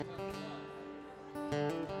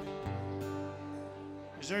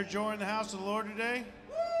Is there joy in the house of the Lord today?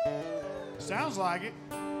 Sounds like it.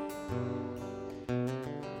 Are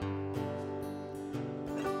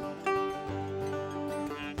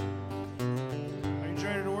you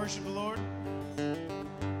ready to worship the Lord?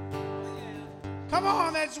 Come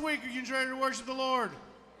on, that's weak. Are you ready to worship the Lord?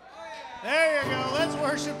 There you go. Let's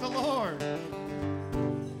worship the Lord.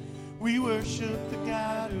 We worship the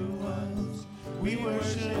God who was. We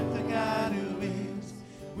worship the God who is.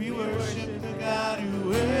 We worship the God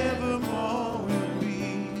who evermore will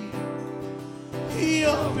be. He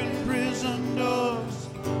opened prison doors.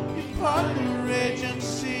 He parted the raging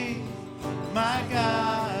sea. My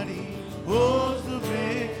God, He holds the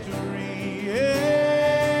victory.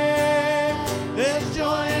 Yeah. There's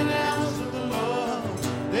joy in the house of the Lord.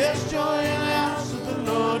 There's joy in the house of the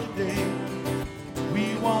Lord today.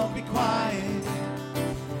 We won't be quiet.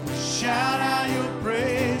 Shout out your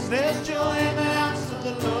praise. There's joy in the house of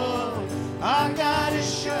the Lord. Our God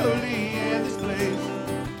is surely in this place.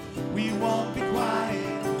 We won't be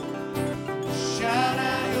quiet. Shout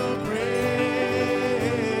out your praise.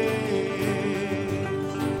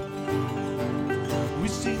 We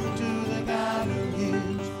sing to the God who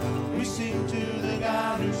gives. We sing to the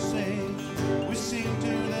God who saves. We sing to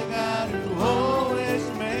the God who always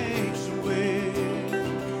makes a way.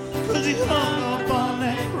 'Cause He hung up on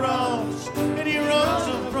that cross and He rose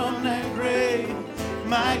up from that grave.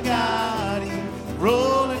 My God, He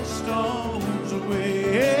rolling stones away.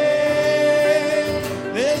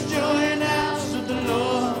 There's joy in the house of the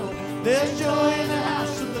Lord. There's joy in the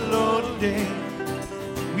house of the Lord today.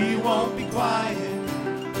 We won't be quiet.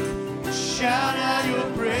 Shout out your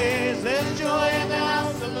praise. There's joy in the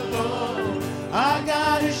house of the Lord. Our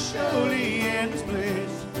God is surely in this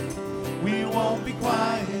place. We won't be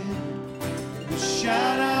quiet.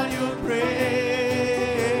 Shout out your praise.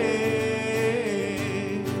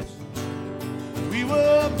 We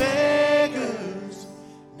were beggars,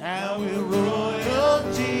 now we're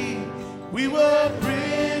royalty. We were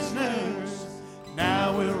prisoners,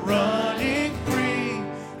 now we're running free.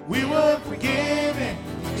 We were forgiven,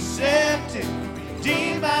 accepted,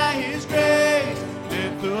 redeemed by His grace.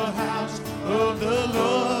 Let the house of the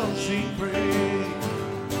Lord sing praise.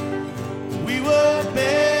 We were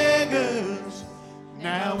beggars,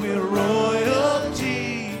 now we're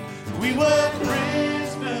royalty. We were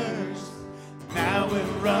prisoners, now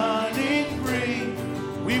we're running free.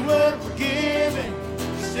 We were forgiven,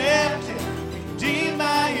 accepted, redeemed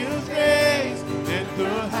by His grace. Let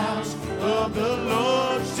the house of the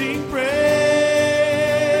Lord sing praise.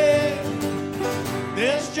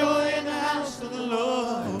 There's joy in the house of the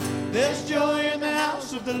Lord. There's joy in the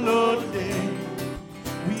house of the Lord today.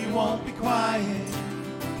 We won't be quiet.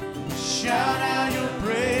 Shout out your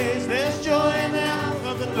praise. There's joy in the house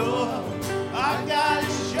of the Lord. Our God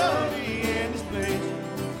is surely in this place.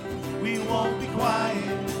 We won't be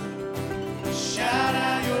quiet. Shout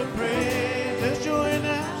out your praise. There's joy in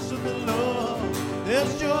the house of the Lord.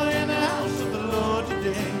 There's joy in the house of the Lord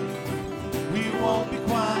today. We won't be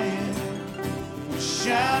quiet.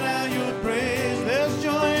 Shout out your praise. There's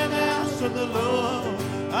joy in the house of the Lord.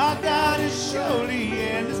 Our God is surely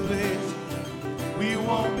in this place. We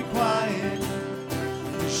won't be quiet.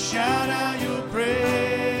 Shout out your praise.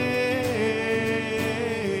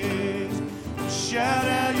 Shout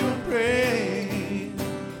out your praise.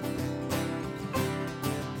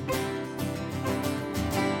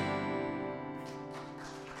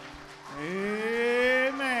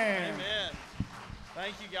 Amen. Amen.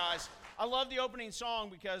 Thank you, guys. I love the opening song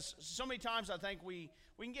because so many times I think we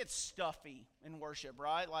can get stuffy in worship,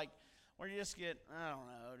 right? Like, where you just get, I don't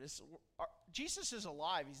know, Jesus is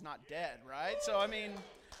alive. He's not dead, right? So, I mean,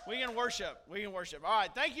 we can worship. We can worship. All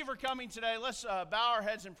right, thank you for coming today. Let's bow our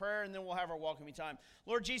heads in prayer, and then we'll have our welcoming time.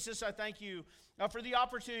 Lord Jesus, I thank you for the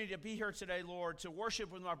opportunity to be here today, Lord, to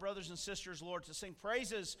worship with my brothers and sisters, Lord, to sing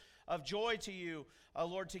praises of joy to you,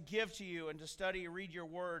 Lord, to give to you and to study and read your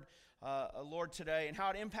word, Lord, today, and how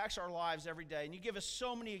it impacts our lives every day. And you give us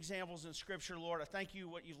so many examples in Scripture, Lord. I thank you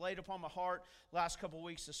what you've laid upon my heart last couple of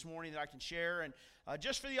weeks this morning that I can share. And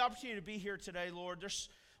just for the opportunity to be here today, Lord,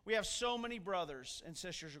 we have so many brothers and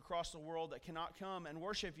sisters across the world that cannot come and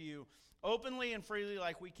worship you openly and freely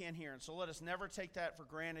like we can here. And so let us never take that for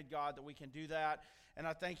granted, God, that we can do that. And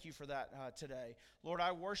I thank you for that today. Lord,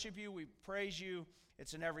 I worship you. We praise you.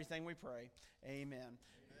 It's in everything we pray. Amen.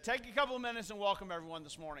 Take a couple of minutes and welcome everyone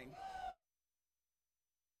this morning.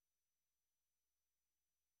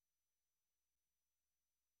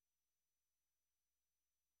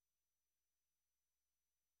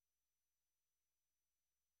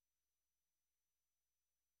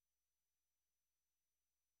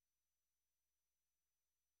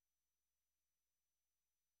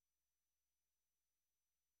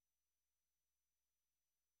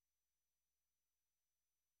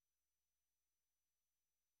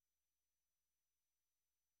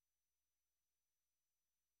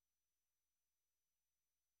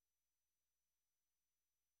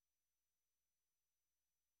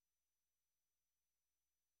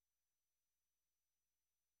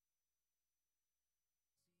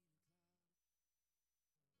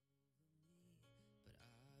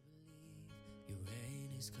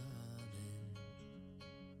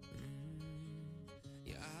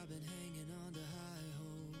 been hanging on to high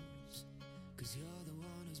hopes, 'cause you're the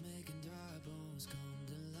one who's making dry bones come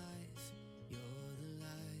to life. You're the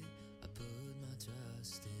light I put my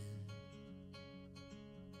trust in.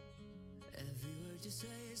 Every word you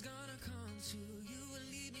say is gonna come true. You will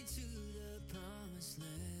lead me to the promised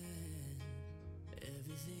land.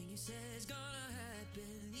 Everything you say is gonna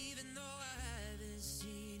happen, even though I haven't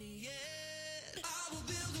seen it yet. I will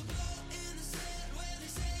build a boat in the sand where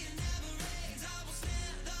they say it never rains. I will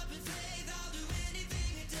stand up in faith. I'll do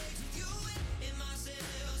anything it takes with you in my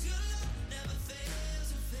sails. Your love never fails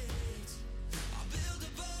or fades. I'll build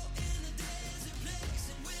a boat in the desert place,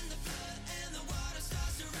 and when the flood and the water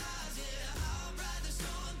starts to rise, yeah, I'll ride the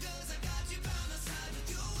storm 'cause I got you by my side. With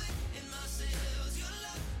you in my sails, your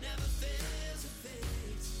love never fails or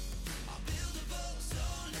fades. I'll build a boat, so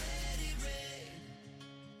let it rain.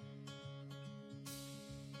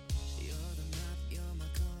 You're the map, you're my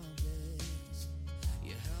compass.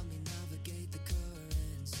 You help me navigate the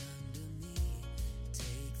currents under me.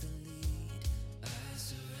 Take the lead, I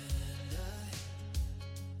surrender.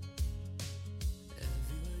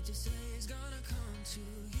 Every word you say is gonna come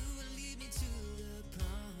true. You will lead me to the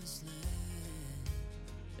promised land.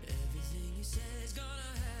 Everything you say is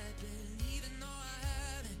gonna happen, even though I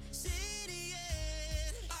haven't seen it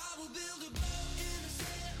yet. I will build a boat in the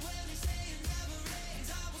sand where they say it never rains.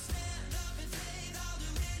 I will stand up in faith. I'll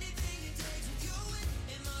do anything it takes with you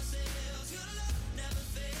in my sails. Your love never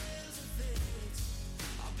fails or fades.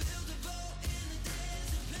 I'll build a boat in the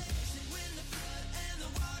desert place, and when the flood and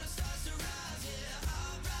the water starts to rise, yeah,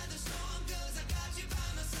 I'll ride the storm 'cause I got you by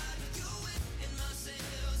my side. With you in my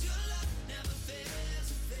sails, your love never fails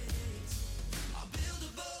or fades. I'll build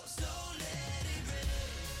a boat, so let it rain.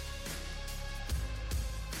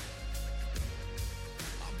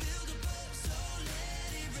 I'll build a boat, so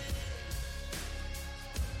let it rain.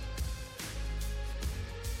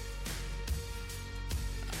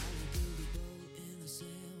 I will build a boat in the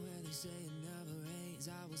sand where they say it never rains.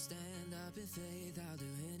 I will stand up in faith. I'll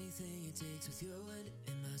do anything it takes with your wind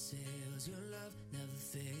in my sails. Your love never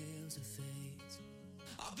fails or fades.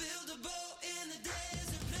 I'll build a boat in the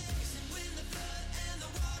desert place, and when the flood and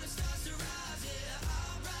the water starts to rise, yeah,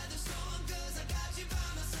 I'll ride the storm 'cause I got you by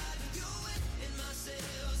my side. With you in my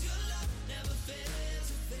sails, your love never fails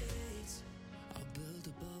or fades. I'll build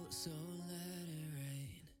a boat, so let it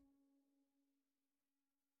rain.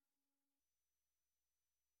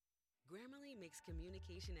 Grammarly makes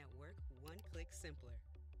communication at work one click simpler.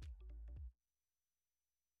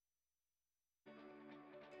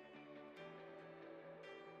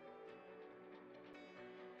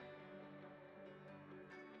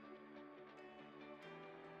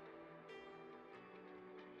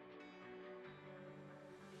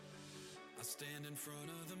 I stand in front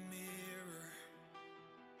of the mirror,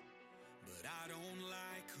 but I don't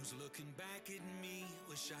like who's looking back at me.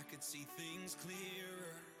 Wish I could see things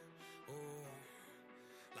clearer. Oh,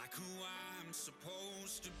 like who I'm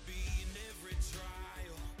supposed to be in every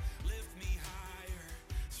trial. Lift me higher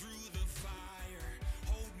through the fire.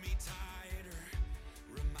 Hold me tighter.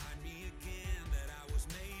 Remind me again that I was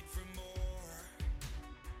made for more.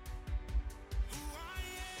 Who I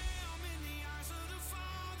am in the eyes of the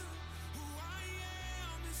Father. Who I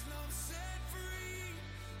am is love set free.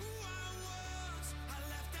 Who I was, I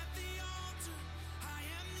left at the altar. I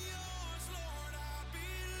am yours, Lord, I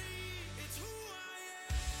believe. It's who I am.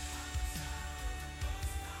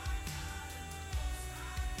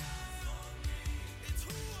 It's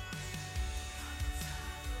who I am.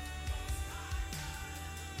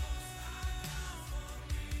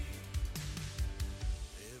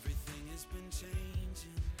 Everything has been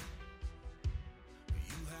changing.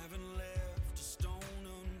 You haven't left a stone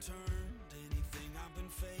unturned. Anything I've been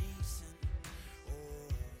facing, oh,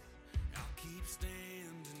 I'll keep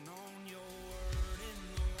standing on your word. In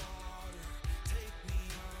the water, take me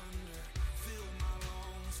under. Fill my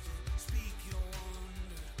lungs to speak your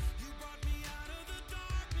wonder. You brought me out of the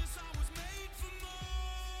darkness. I was made for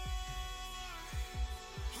more.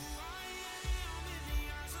 Who I am in the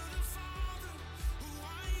eyes of the Father. Who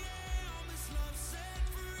I am is love set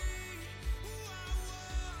free. Who I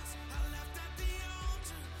was, I left at the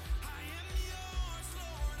altar. I am yours,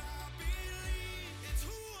 Lord, I believe. It's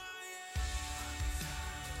who I am.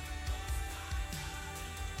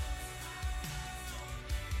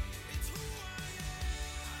 It's who I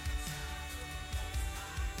am.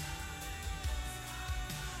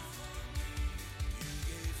 You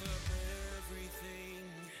gave up everything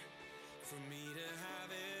for me to have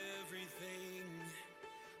everything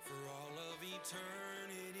for all of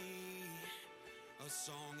eternity. A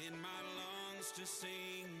song in my lungs to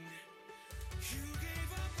sing. You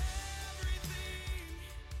gave up everything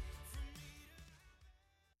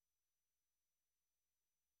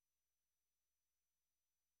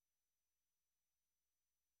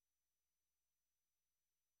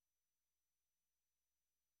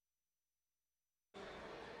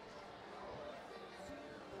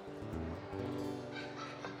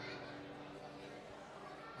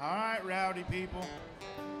All right, rowdy people.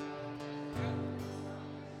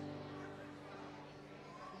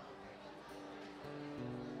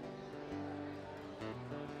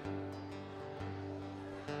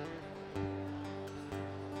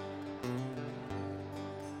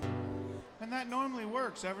 And that normally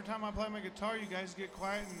works. Every time I play my guitar, you guys get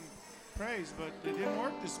quiet and praise, but it didn't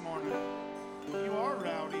work this morning. You are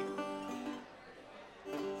rowdy.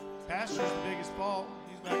 Pastor's the biggest fault.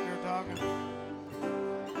 He's back there talking.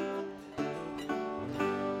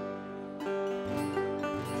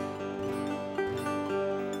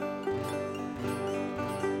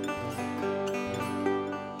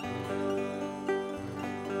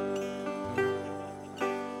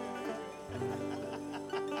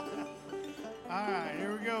 All right,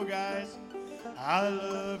 here we go, guys. I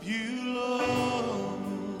love you, Lord.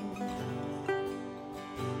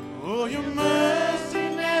 Oh, your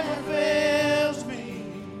mercy never fails me.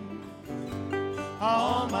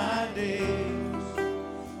 All my days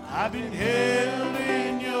I've been held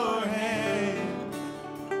in your hand.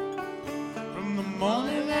 From the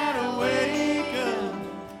moment that I wake up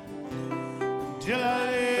till I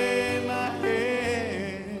lay my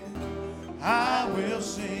head, I will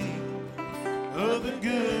sing of the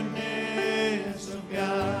goodness of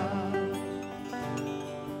God.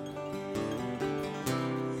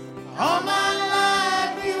 All my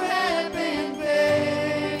life you have been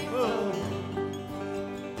faithful.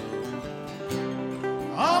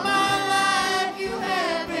 All my life you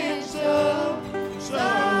have been so, so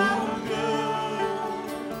good.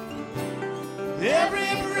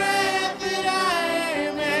 Every breath that I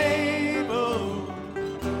am able,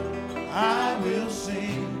 I will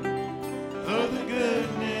sing of the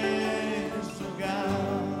goodness of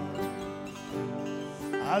God.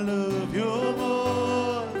 I love your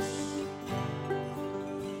voice.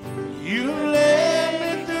 You led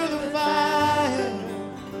me through the fire,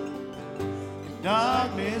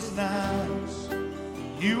 darkness nights.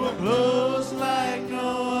 You are close like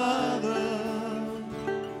no other.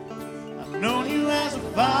 I've known you as a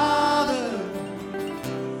father,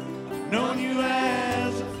 I've known you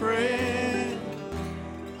as a friend.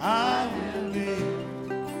 I will live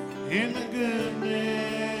in the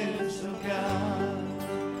goodness of God.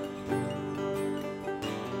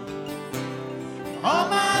 All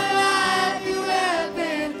my life you have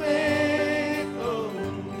been faithful.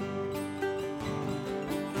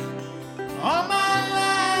 All my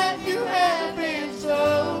life you have been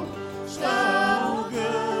so, so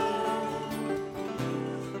good.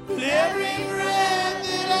 With every breath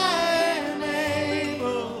that I am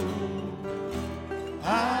able,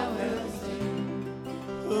 I will sing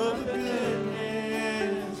of the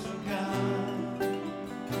goodness of God.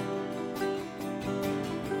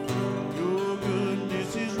 Your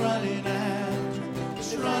goodness is running after,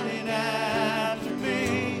 it's running after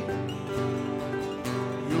me.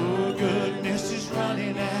 Your goodness is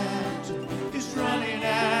running after, it's running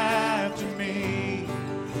after me.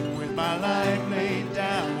 With my life laid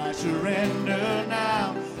down, I surrender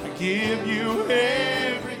now. I give you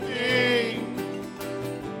everything.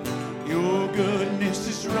 Your goodness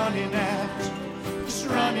is running after, it's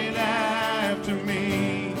running after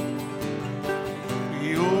me.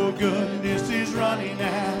 Your goodness is running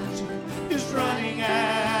after, it's running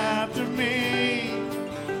after me.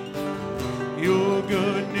 Your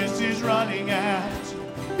goodness is running after,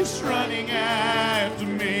 it's running after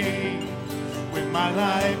me. With my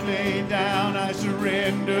life laid down, I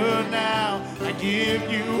surrender now. I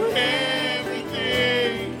give you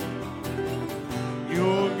everything.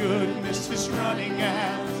 Your goodness is running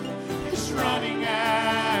after, it's running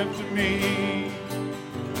after me.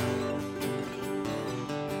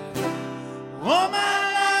 All my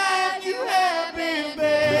life you have been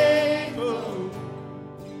faithful.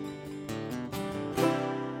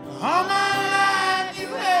 All my life you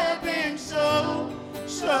have been so,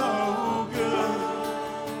 so good.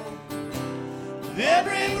 With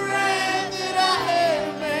every breath that I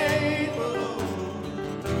am able,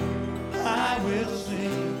 I will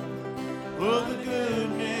sing of the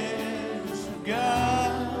goodness of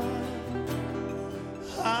God.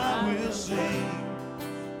 I will sing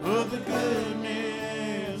of the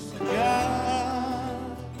goodness of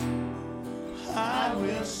God. I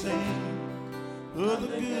will sing of the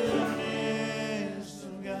goodness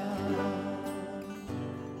of God.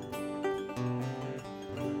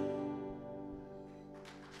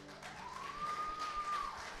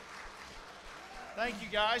 Thank you,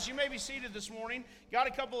 guys. You may be seated this morning. Got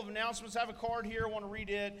a couple of announcements. I have a card here. I want to read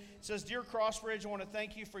it. It says, Dear Crossbridge, I want to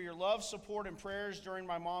thank you for your love, support, and prayers during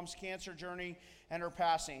my mom's cancer journey and her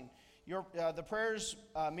passing. The prayers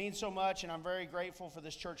mean so much, and I'm very grateful for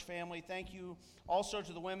this church family. Thank you also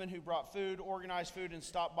to the women who brought food, organized food, and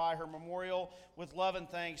stopped by her memorial. With love and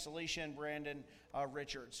thanks, Alicia and Brandon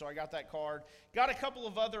Richards. So I got that card. Got a couple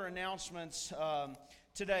of other announcements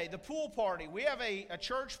today. The pool party. We have a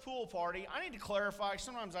church pool party. I need to clarify.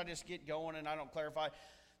 Sometimes I just get going and I don't clarify.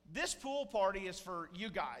 This pool party is for you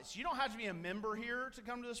guys. You don't have to be a member here to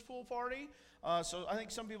come to this pool party. So I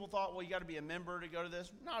think some people thought, well, you got to be a member to go to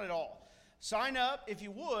this. Not at all. Sign up if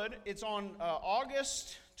you would. It's on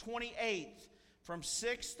August 28th from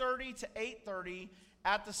 6:30 to 8:30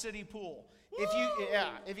 at the city pool.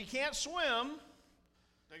 If you can't swim,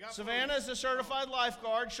 Savannah is a certified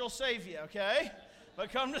lifeguard. She'll save you, okay?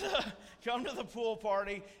 But come to the pool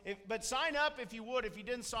party. But sign up if you would. If you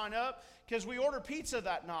didn't sign up, because we order pizza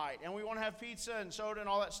that night, and we want to have pizza and soda and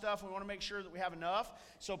all that stuff. We want to make sure that we have enough.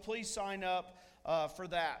 So please sign up for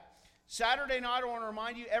that. Saturday night, I want to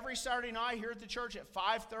remind you, every Saturday night here at the church at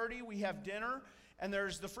 5:30, we have dinner. And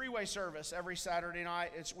there's the freeway service every Saturday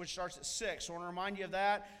night, which starts at 6. So I want to remind you of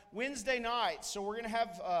that. Wednesday nights, so we're going to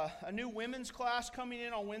have a new women's class coming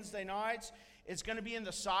in on Wednesday nights. It's going to be in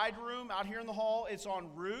the side room out here in the hall. It's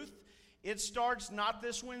on Ruth. It starts not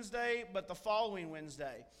this Wednesday, but the following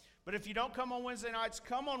Wednesday. But if you don't come on Wednesday nights,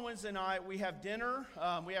 come on Wednesday night. We have dinner.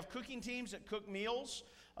 We have cooking teams that cook meals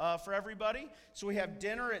for everybody. So we have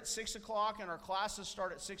dinner at 6 o'clock, and our classes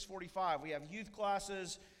start at 6:45. We have youth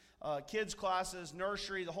classes, kids classes,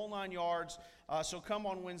 nursery, the whole 9 yards. So come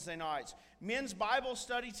on Wednesday nights. Men's Bible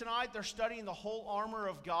study tonight. They're studying the whole armor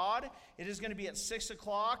of God. It is going to be at 6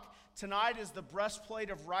 o'clock. Tonight is the breastplate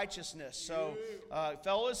of righteousness. So,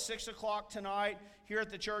 fellas, 6 o'clock tonight here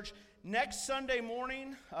at the church. Next Sunday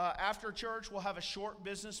morning after church, we'll have a short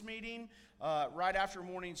business meeting right after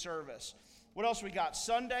morning service. What else we got?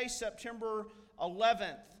 Sunday, September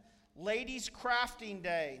 11th, Ladies Crafting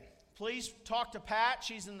Day. Please talk to Pat.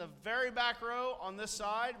 She's in the very back row on this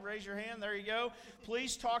side. Raise your hand. There you go.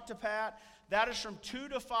 Please talk to Pat. That is from 2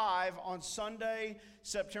 to 5 on Sunday,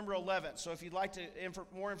 September 11th. So if you'd like to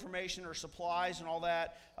more information or supplies and all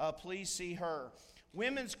that, please see her.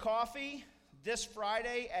 Women's Coffee this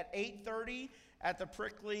Friday at 8:30 at the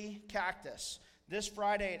Prickly Cactus. This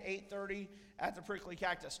Friday at 8:30 at the Prickly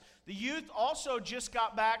Cactus. The youth also just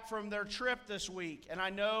got back from their trip this week. And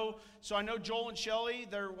I know Joel and Shelly,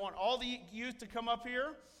 they want all the youth to come up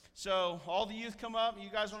here. So all the youth come up. You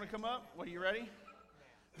guys want to come up? What, are you ready?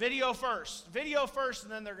 Video first,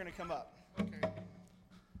 and then they're going to come up. Okay.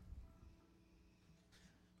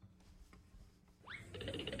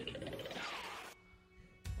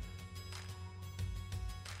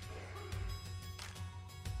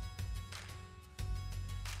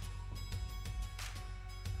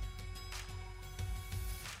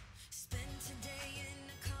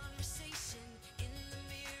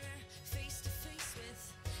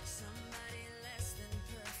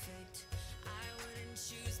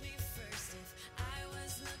 Choose me first if I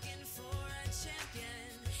was looking for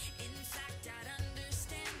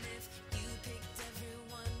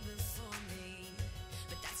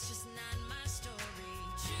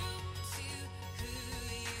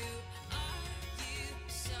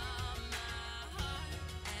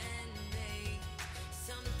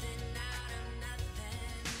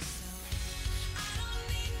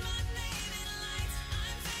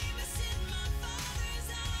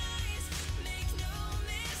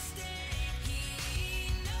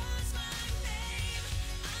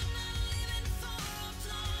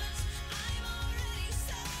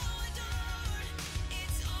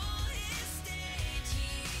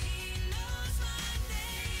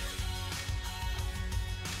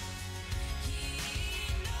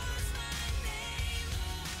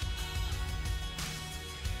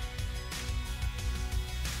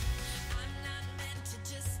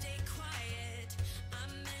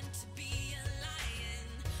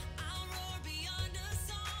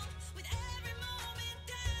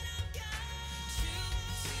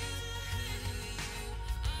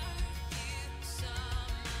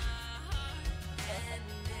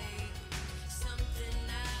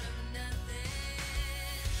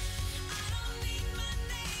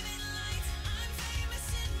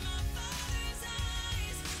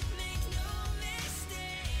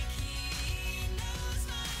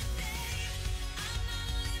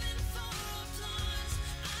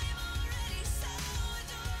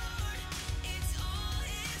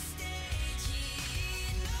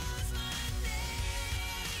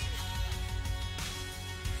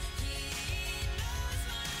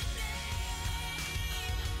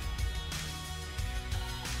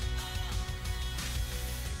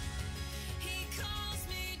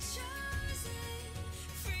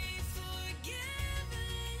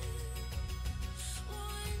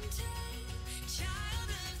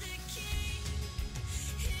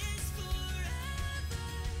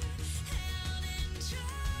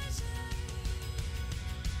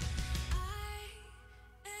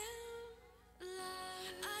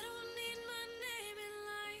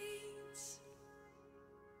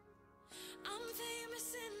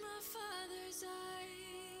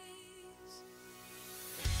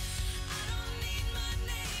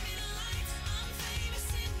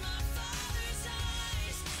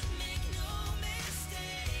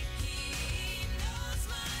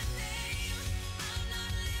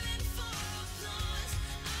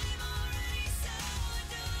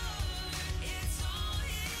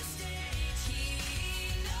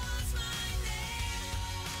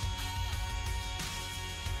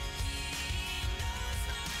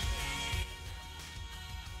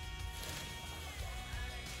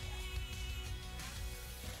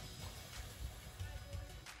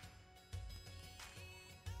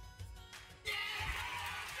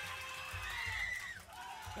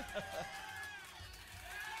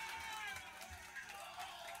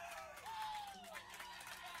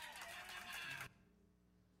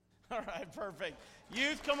All right, perfect.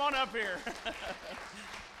 Youth, come on up here.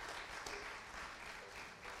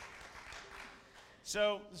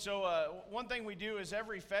 So one thing we do is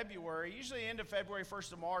every February, usually end of February,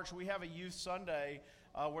 1st of March, we have a Youth Sunday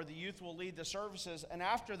where the youth will lead the services. And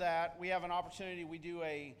after that, we have an opportunity. We do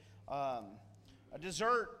a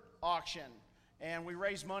dessert auction. And we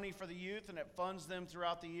raise money for the youth, and it funds them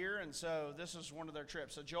throughout the year. And so this is one of their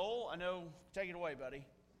trips. So Joel, I know, take it away, buddy.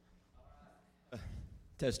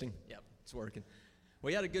 Testing. Yep, it's working.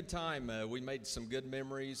 We had a good time. We made some good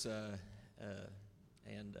memories,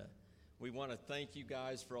 and we want to thank you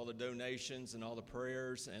guys for all the donations and all the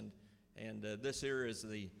prayers. And this here is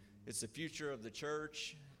it's the future of the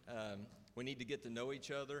church. We need to get to know each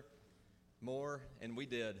other more, and we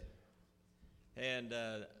did. And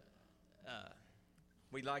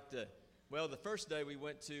we like to. Well, the first day we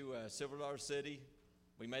went to Silver Dollar City.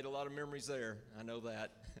 We made a lot of memories there. I know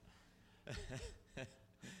that.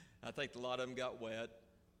 I think a lot of them got wet.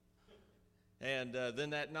 And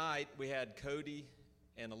then that night, we had Cody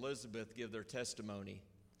and Elizabeth give their testimony.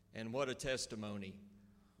 And what a testimony.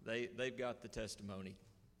 They've got the testimony.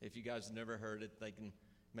 If you guys have never heard it, they can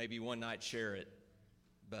maybe one night share it.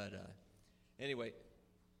 But anyway.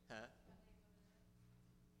 Huh?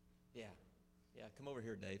 Yeah. Yeah, come over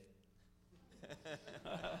here, Dave.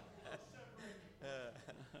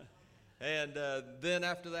 And then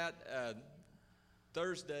after that,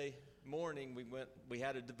 Thursday morning, we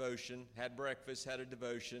had a devotion, had breakfast, had a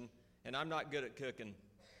devotion, and I'm not good at cooking.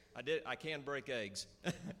 I can break eggs.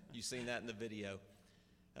 You've seen that in the video.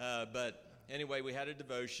 But anyway, we had a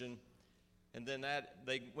devotion, and then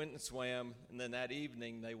they went and swam, and then that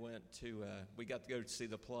evening we got to go see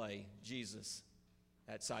the play, Jesus,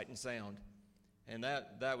 at Sight and Sound. And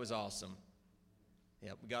that was awesome.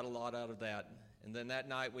 Yeah, we got a lot out of that. And then that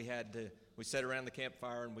night we sat around the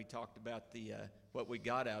campfire and we talked about what we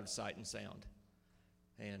got out of Sight and Sound.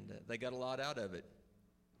 And they got a lot out of it.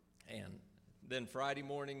 And then Friday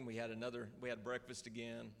morning we had breakfast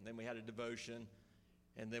again. Then we had a devotion.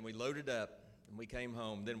 And then we loaded up and we came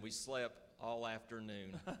home. Then we slept all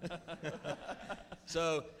afternoon.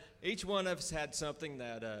 So each one of us had something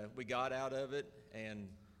that we got out of it. And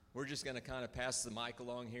we're just going to kind of pass the mic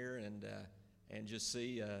along here and just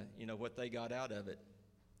see, what they got out of it.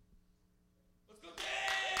 Let's go,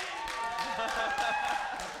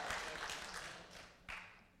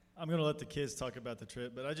 I'm going to let the kids talk about the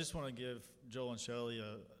trip, but I just want to give Joel and Shelley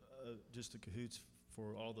just a cahoots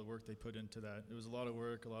for all the work they put into that. It was a lot of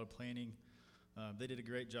work, a lot of planning. They did a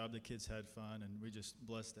great job. The kids had fun, and we're just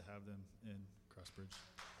blessed to have them in Crossbridge.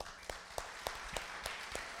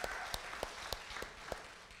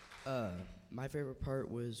 My favorite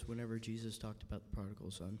part was whenever Jesus talked about the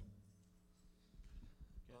prodigal son.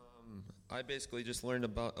 I basically just learned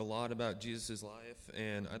a lot about Jesus' life,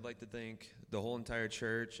 and I'd like to thank the whole entire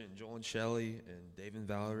church and Joel and Shelley and Dave and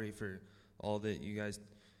Valerie for all the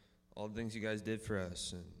things you guys did for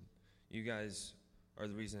us, and you guys are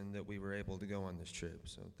the reason that we were able to go on this trip.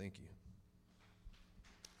 So thank you.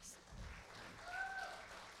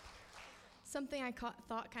 Something I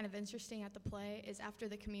thought kind of interesting at the play is after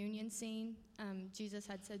the communion scene, Jesus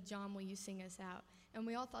had said, "John, will you sing us out?" And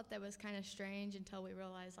we all thought that was kind of strange until we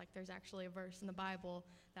realized there's actually a verse in the Bible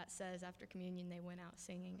that says after communion they went out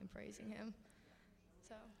singing and praising him.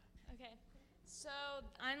 So. Okay, so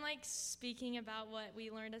I'm speaking about what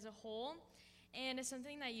we learned as a whole, and it's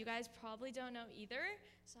something that you guys probably don't know either,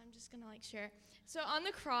 so I'm just gonna share. So on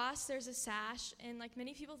the cross there's a sash, and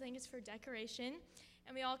many people think it's for decoration.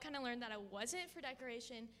 And we all kind of learned that it wasn't for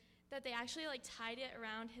decoration, that they actually tied it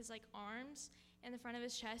around his arms and the front of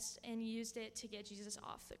his chest and used it to get Jesus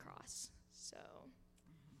off the cross. So,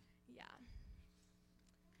 yeah.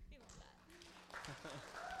 We love that.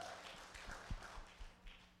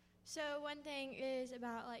 So one thing is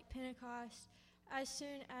about Pentecost. As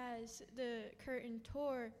soon as the curtain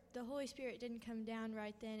tore, the Holy Spirit didn't come down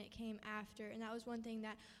right then. It came after. And that was one thing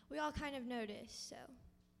that we all kind of noticed. So.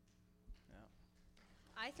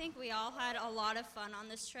 I think we all had a lot of fun on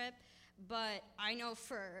this trip, but I know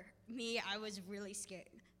for me, I was really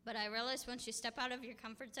scared. But I realized once you step out of your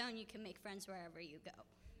comfort zone, you can make friends wherever you go.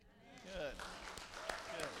 Good.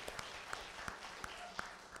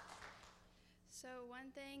 So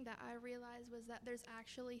one thing that I realized was that there's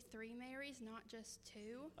actually 3 Marys, not just 2. You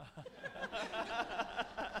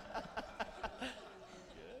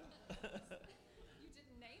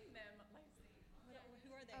didn't name them, Lacey.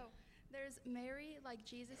 Who are they? Oh, there's Mary,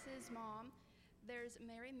 Jesus' mom. There's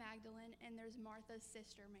Mary Magdalene, and there's Martha's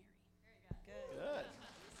sister, Mary. Very good.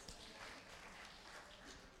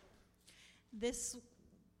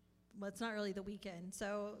 It's not really the weekend.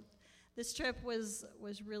 So This trip was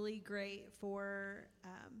really great for,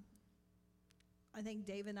 I think,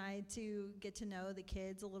 Dave and I to get to know the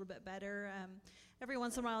kids a little bit better. Every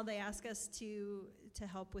once in a while they ask us to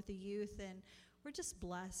help with the youth, and we're just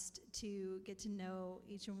blessed to get to know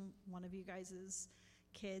each one of you guys'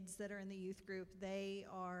 kids that are in the youth group. They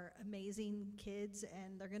are amazing kids,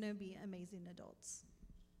 and they're going to be amazing adults.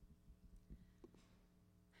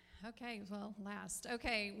 Okay, well, last.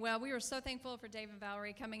 Okay, well, we were so thankful for Dave and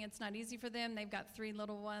Valerie coming. It's not easy for them. They've got 3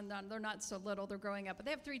 little ones. They're not so little. They're growing up. But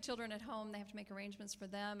they have 3 children at home. They have to make arrangements for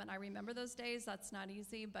them. And I remember those days. That's not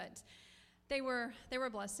easy. But they were a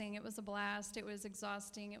blessing. It was a blast. It was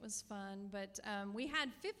exhausting. It was fun. But we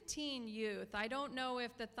had 15 youth. I don't know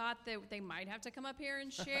if the thought that they might have to come up here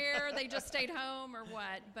and share, they just stayed home or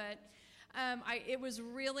what. But it was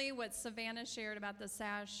really what Savannah shared about the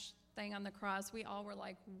sash thing on the cross. We all were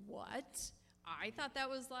like, what? I thought that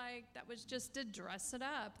was just to dress it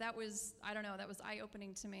up. That was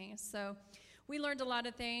eye-opening to me. So we learned a lot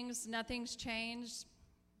of things. Nothing's changed.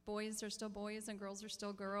 Boys are still boys and girls are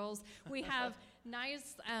still girls. We have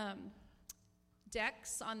nice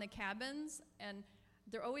decks on the cabins, and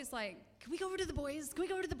they're always like, can we go over to the boys? Can we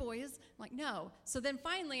go over to the boys? I'm like, no. So then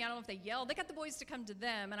finally, I don't know if they yelled, they got the boys to come to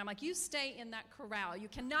them, and I'm like, you stay in that corral. You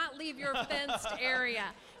cannot leave your fenced area.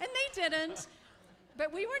 And they didn't,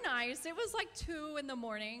 but we were nice. It was like 2 in the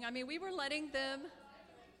morning. I mean, we were letting them.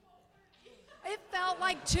 It felt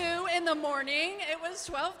like 2 in the morning. It was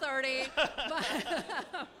 12:30. But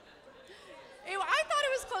I thought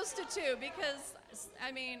it was close to 2 because,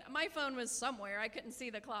 I mean, my phone was somewhere. I couldn't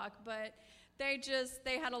see the clock, but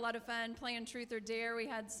they had a lot of fun playing truth or dare. We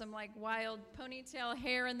had some like wild ponytail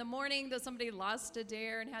hair in the morning that somebody lost a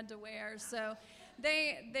dare and had to wear. So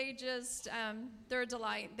they just, they're a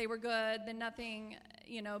delight. They were good. Then nothing,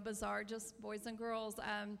 bizarre, just boys and girls.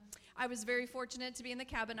 I was very fortunate to be in the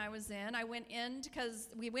cabin I was in. I went in because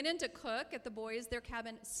we went in to cook at the boys. Their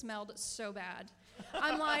cabin smelled so bad.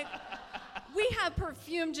 I'm like, we have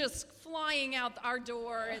perfume just flying out our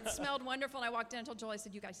door. It smelled wonderful. And I walked in and told Joel, I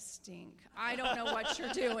said, you guys stink. I don't know what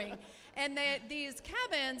you're doing. And these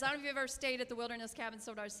cabins, I don't know if you've ever stayed at the Wilderness Cabins,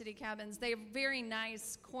 Silver City Cabins. They have very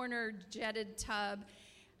nice corner jetted tub.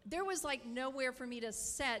 There was like nowhere for me to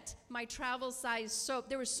set my travel size soap.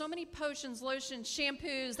 There were so many potions, lotions,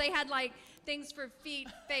 shampoos. They had like things for feet,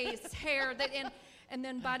 face, hair, and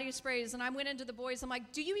then body sprays. And I went into the boys. I'm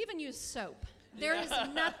like, do you even use soap? There is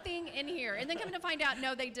nothing in here. And then coming to find out,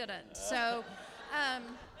 no, they didn't. So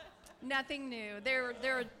nothing new.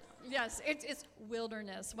 Yes, it's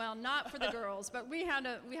wilderness. Well, not for the girls, but we had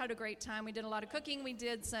a great time. We did a lot of cooking. We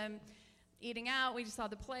did some eating out. We saw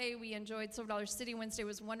the play. We enjoyed Silver Dollar City. Wednesday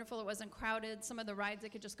was wonderful. It wasn't crowded. Some of the rides, they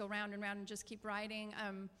could just go round and round and just keep riding.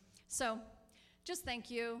 So just thank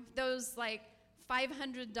you. Those like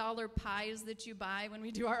 $500 pies that you buy when we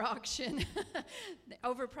do our auction, the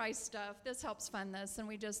overpriced stuff, this helps fund this, and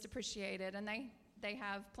we just appreciate it. And they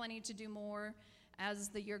have plenty to do more as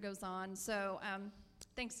the year goes on. So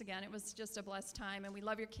thanks again. It was just a blessed time, and we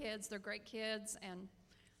love your kids. They're great kids, and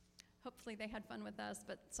hopefully they had fun with us,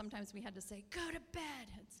 but sometimes we had to say, go to bed,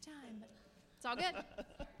 it's time. But it's all good.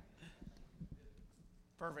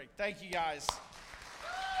 Perfect. Thank you, guys.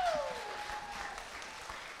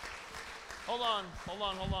 Hold on.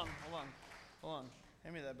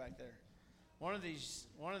 Hand me that back there. One of these,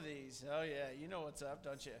 oh yeah, you know what's up,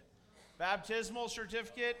 don't you? Baptismal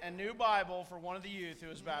certificate and new Bible for one of the youth who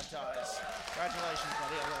was baptized. Congratulations,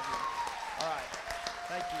 buddy. I love you. All right.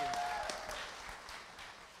 Thank you.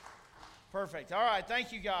 Perfect. All right.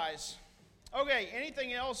 Thank you, guys. Okay.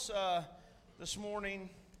 Anything else this morning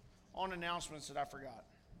on announcements that I forgot?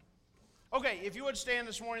 Okay. If you would stand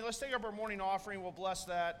this morning, let's take up our morning offering. We'll bless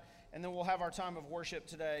that, and then we'll have our time of worship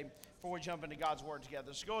today before we jump into God's Word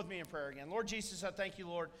together. So go with me in prayer again. Lord Jesus, I thank you,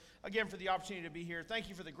 Lord, again for the opportunity to be here. Thank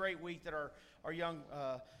you for the great week that our young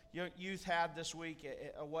youth had this week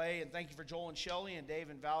away, and thank you for Joel and Shelley and Dave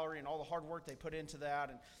and Valerie and all the hard work they put into that.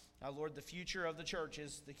 And Lord, the future of the church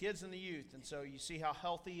is the kids and the youth, and so you see how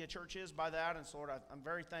healthy a church is by that, and so Lord, I'm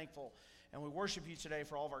very thankful, and we worship you today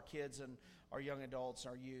for all of our kids and our young adults,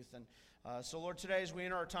 our youth. And so Lord, today as we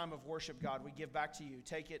enter our time of worship, God, we give back to you.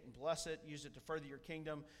 Take it and bless it, use it to further your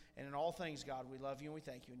kingdom, and in all things, God, we love you and we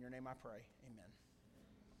thank you. In your name I pray, amen.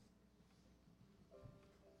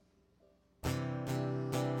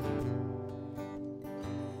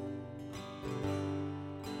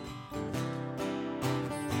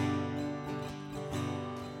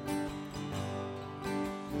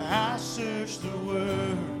 I searched the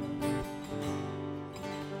world,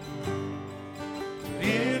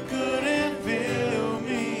 it couldn't fill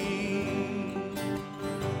me.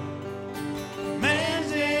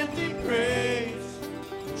 Man's empty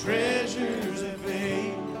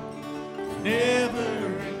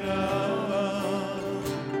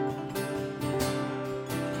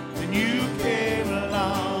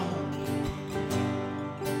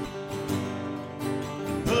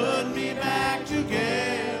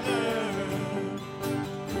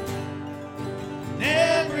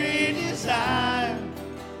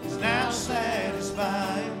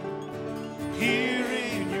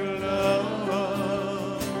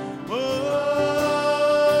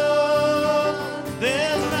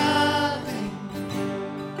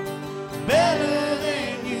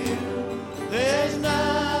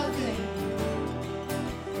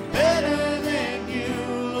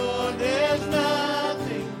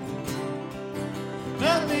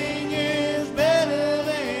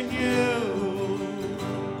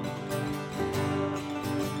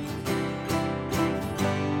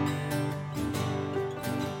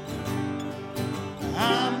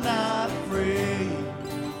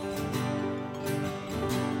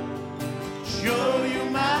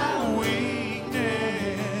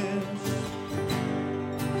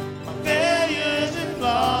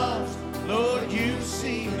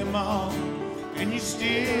and you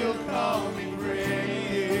still call me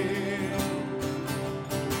friend.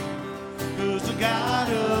 'Cause the God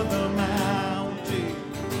of the mountain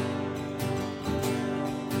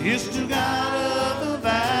is the God of the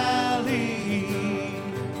valley.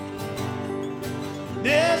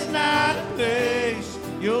 There's not a place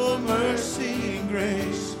your mercy and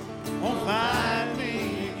grace won't find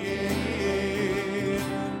me again.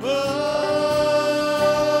 Oh,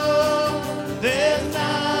 there's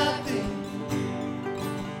nothing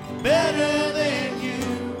better than you.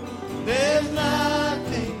 There's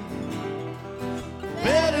nothing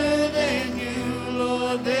better than you,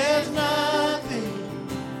 Lord. There's nothing,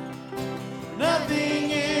 nothing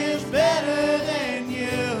is better than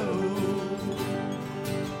you.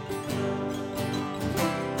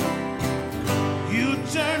 You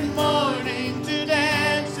turn mourning to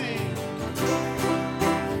dancing.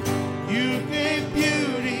 You gave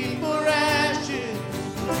beauty for ashes.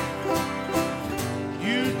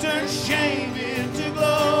 You turn shame into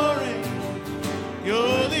glory.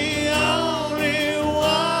 You're the only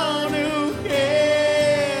one who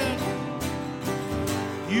can.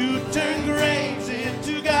 You turn graves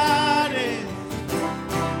into gardens.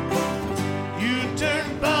 You turn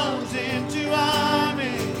bones into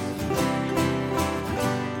armies.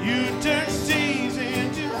 You turn seas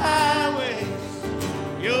into highways.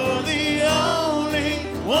 You're the only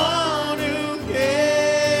one who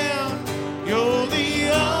can. You're the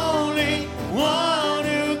only one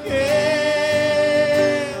who can.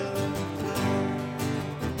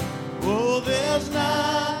 Oh, there's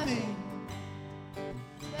nothing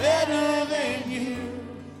better than you.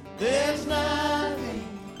 There's nothing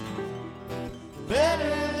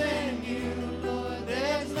better than you, Lord.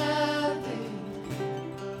 There's nothing,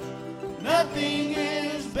 nothing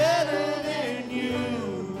is better than you.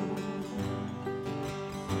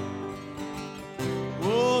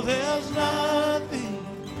 Oh, there's nothing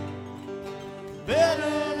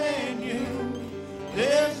better than you.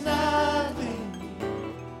 There's nothing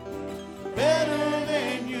better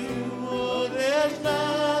than you. Oh, there's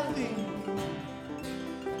nothing,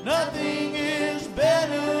 nothing is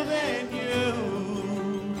better than you.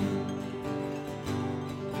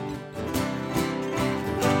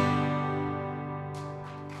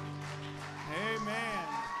 Amen.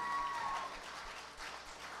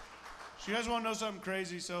 So you guys want to know something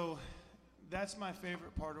crazy? So that's my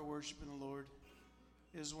favorite part of worshiping the Lord,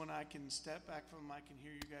 is when I can step back from the mic and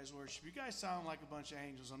hear you guys worship. You guys sound like a bunch of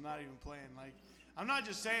angels. I'm not even playing. Like, I'm not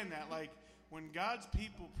just saying that. Like, when God's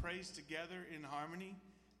people praise together in harmony,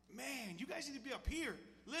 man, you guys need to be up here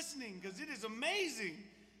listening, because it is amazing.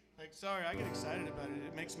 Like, sorry, I get excited about it.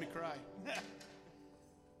 It makes me cry.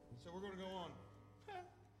 So we're going to go on.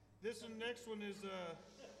 This one, next one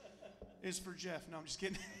is for Jeff. No, I'm just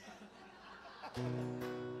kidding.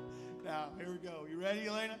 Now, here we go. You ready,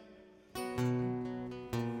 Elena?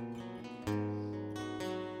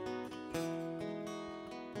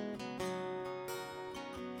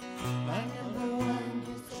 My number one,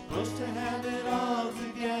 you're supposed to have it all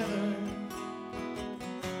together.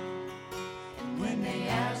 And when they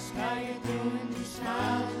ask how you're doing, you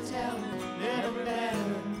smile and tell them never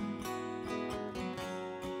better.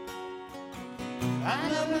 My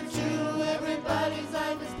number two, everybody's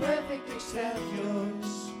life is perfect except yours.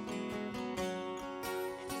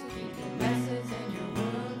 So keep your messes and your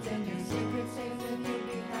wounds and your secrets safe with you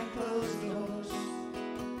behind closed doors.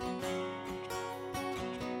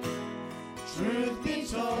 Truth be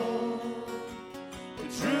told, the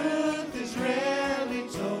truth is rarely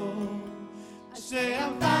told. I say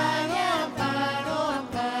I'm fine, yeah I'm fine, oh I'm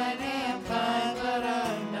fine, yeah I'm fine, but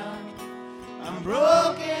I'm not. I'm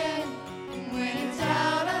broken, and when it's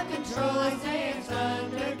out of control, I say it's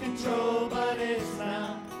under control, but it's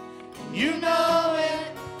not. And you know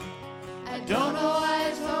it, I don't know why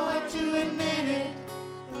it's so hard to admit it.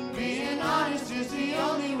 Being honest is the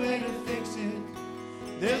only way to fix it.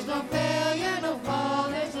 There's no failure, no fall,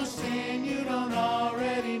 there's no sin you don't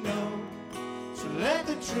already know. So let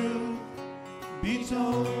the truth be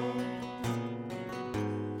told.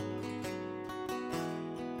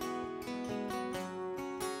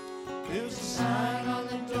 There's a sign on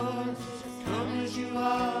the door that says, come as you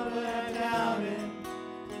are, but I doubt it.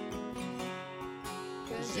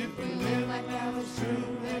 'Cause if we live like that was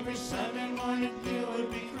true, every Sunday morning pew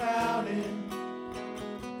would be crowded.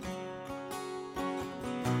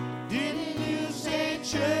 Didn't you say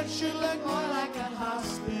church should look more like a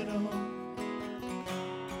hospital?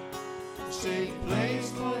 A safe place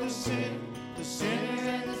for the sick, the sinner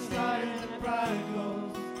and the scarred and the prodigal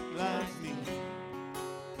like me.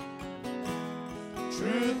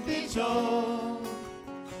 Truth be told,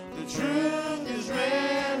 the truth is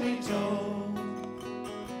rarely told.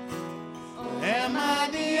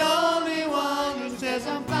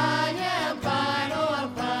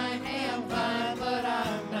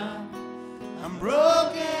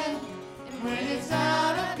 When it's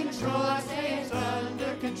out of control, I say it's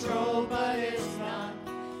under control, but it's not.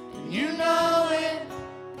 And you know it.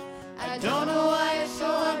 I don't know why it's so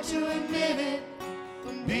hard to admit it.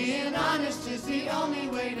 When being honest is the only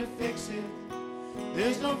way to fix it.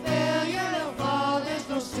 There's no failure, no flaw, there's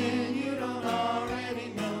no sin you don't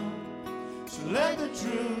already know. So let the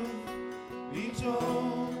truth be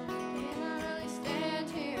told. Can I really stand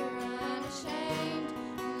here unashamed,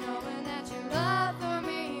 knowing that your love for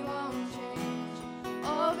me won't change?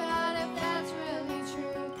 Oh God, if that's really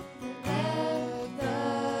true, then let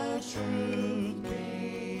the truth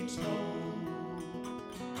be told.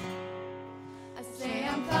 I say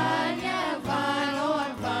I'm fine, yeah I'm fine, oh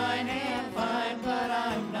I'm fine, yeah I'm fine, but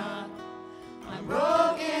I'm not. I'm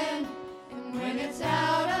broken, and when it's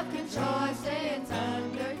out of control, I say it's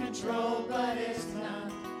under control, but it's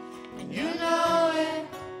not. And you know it.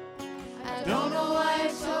 I don't know why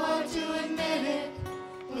it's so hard to admit it.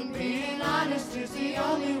 When being honest is the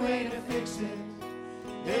only way to fix it.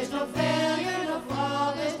 There's no failure, no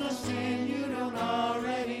flaw, there's no sin you don't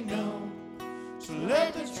already know. So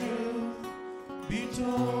let the truth be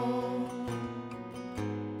told.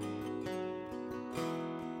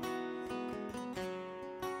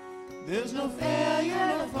 There's no failure,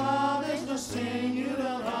 no flaw, there's no sin you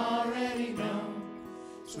don't already know.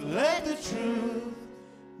 So let the truth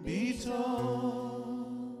be told.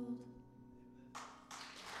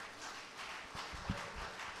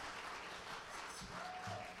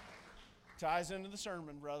 Ties into the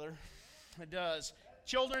sermon, brother. It does.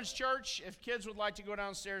 Children's church, if kids would like to go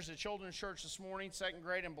downstairs to children's church this morning, 2nd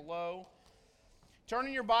grade and below. Turn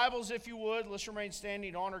in your Bibles if you would. Let's remain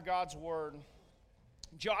standing to honor God's word.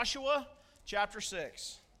 Joshua chapter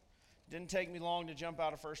 6. Didn't take me long to jump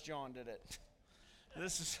out of 1 John, did it?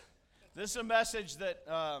 This is a message that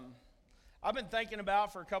I've been thinking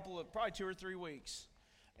about for probably 2 or 3 weeks.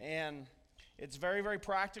 And it's very, very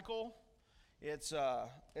practical. It's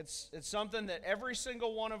something that every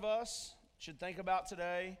single one of us should think about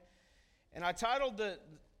today. And I titled the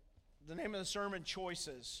name of the sermon,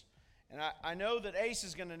 Choices. And I know that Ace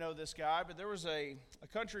is going to know this guy, but there was a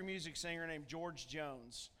country music singer named George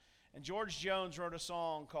Jones. And George Jones wrote a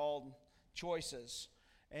song called Choices.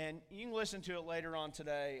 And you can listen to it later on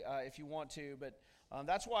today if you want to. But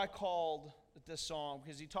that's why I called this song,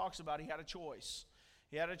 because he talks about he had a choice.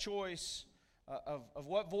 He had a choice of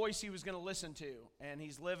what voice he was going to listen to. And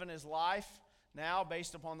he's living his life now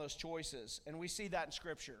based upon those choices. And we see that in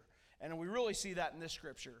Scripture. And we really see that in this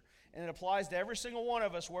Scripture. And it applies to every single one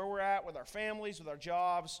of us, where we're at with our families, with our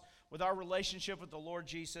jobs, with our relationship with the Lord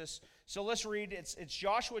Jesus. So let's read. It's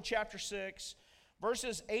Joshua chapter 6,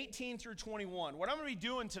 verses 18 through 21. What I'm going to be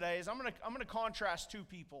doing today is I'm going to contrast two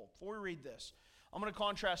people. Before we read this, I'm going to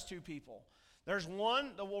contrast two people. There's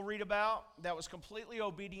one that we'll read about that was completely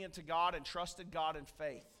obedient to God and trusted God in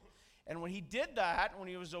faith. And when he did that, when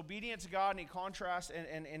he was obedient to God and he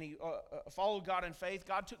and he followed God in faith,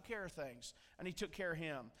 God took care of things. And he took care of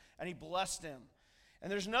him. And he blessed him.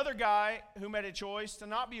 And there's another guy who made a choice to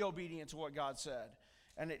not be obedient to what God said.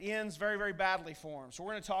 And it ends very, very badly for him. So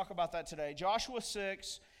we're going to talk about that today. Joshua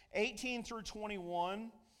 6, 18 through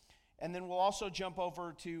 21. And then we'll also jump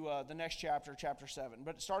over to the next chapter, chapter 7.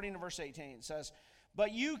 But starting in verse 18, it says,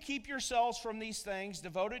 "But you keep yourselves from these things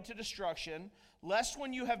devoted to destruction, lest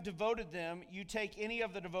when you have devoted them, you take any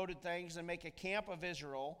of the devoted things and make a camp of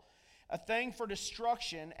Israel, a thing for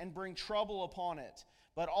destruction, and bring trouble upon it.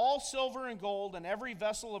 But all silver and gold and every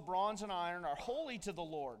vessel of bronze and iron are holy to the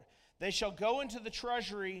Lord. They shall go into the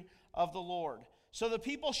treasury of the Lord." So the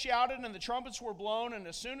people shouted, and the trumpets were blown, and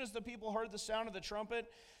as soon as the people heard the sound of the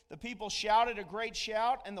trumpet, the people shouted a great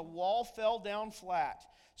shout, and the wall fell down flat,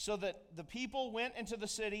 so that the people went into the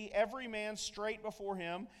city, every man straight before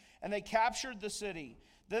him, and they captured the city.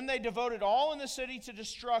 Then they devoted all in the city to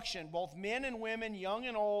destruction, both men and women, young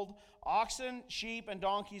and old, oxen, sheep, and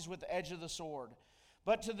donkeys with the edge of the sword.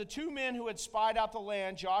 But to the 2 men who had spied out the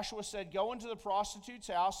land, Joshua said, "Go into the prostitute's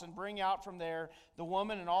house and bring out from there the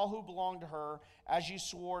woman and all who belong to her, as you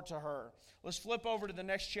swore to her." Let's flip over to the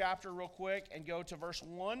next chapter real quick and go to verse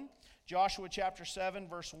 1. Joshua chapter 7,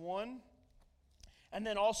 verse 1. And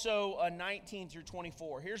then also 19 through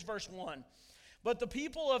 24. Here's verse 1. "But the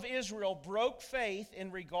people of Israel broke faith in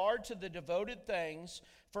regard to the devoted things,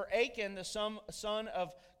 For Achan, the son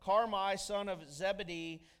of Carmi, son of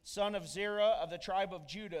Zebedee, son of Zerah of the tribe of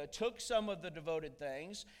Judah, took some of the devoted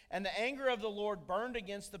things, and the anger of the Lord burned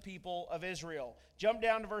against the people of Israel. Jump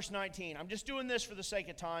down to verse 19. I'm just doing this for the sake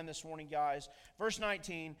of time this morning, guys. Verse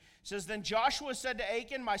 19 says, Then Joshua said to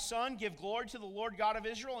Achan, My son, give glory to the Lord God of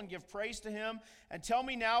Israel, and give praise to him, and tell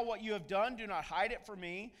me now what you have done. Do not hide it from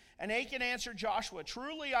me. And Achan answered Joshua,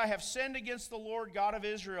 Truly I have sinned against the Lord God of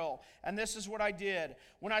Israel, and this is what I did.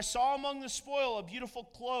 When I saw among the spoil a beautiful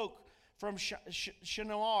cloak from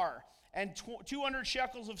Shinar, and 200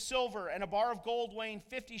 shekels of silver, and a bar of gold weighing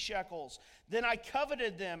 50 shekels. Then I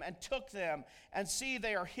coveted them and took them, and see,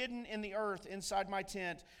 they are hidden in the earth inside my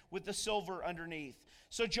tent with the silver underneath.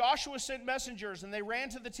 So Joshua sent messengers, and they ran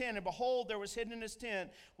to the tent, and behold, there was hidden in his tent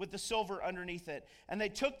with the silver underneath it. And they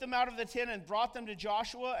took them out of the tent and brought them to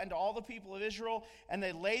Joshua and to all the people of Israel, and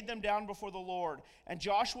they laid them down before the Lord. And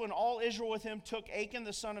Joshua and all Israel with him took Achan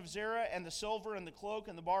the son of Zerah, and the silver, and the cloak,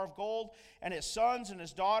 and the bar of gold, and his sons, and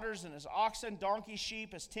his daughters, and his oxen, donkeys,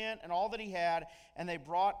 sheep, his tent, and all that he had, and they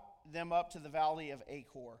brought them up to the valley of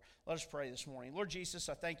Achor. Let us pray this morning. Lord Jesus,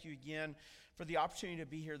 I thank you again for the opportunity to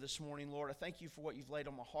be here this morning, Lord. I thank you for what you've laid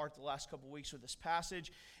on my heart the last couple of weeks with this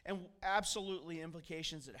passage, and absolutely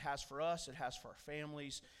implications it has for us, it has for our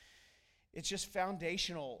families. It's just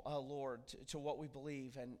foundational, Lord, to what we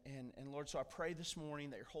believe. And Lord, so I pray this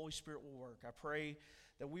morning that your Holy Spirit will work. I pray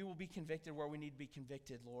that we will be convicted where we need to be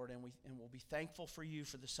convicted, Lord, and we'll be thankful for you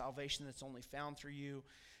for the salvation that's only found through you.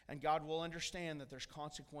 And God will understand that there's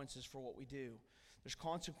consequences for what we do. There's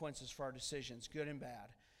consequences for our decisions, good and bad.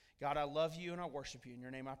 God, I love you and I worship you. In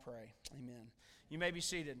your name I pray. Amen. You may be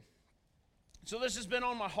seated. So this has been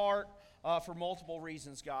on my heart for multiple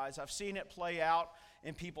reasons, guys. I've seen it play out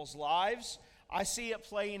in people's lives. I see it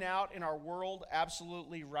playing out in our world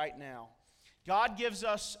absolutely right now. God gives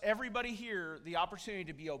us, everybody here, the opportunity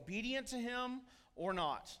to be obedient to him or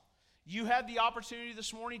not. You had the opportunity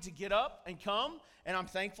this morning to get up and come, and I'm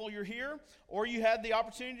thankful you're here, or you had the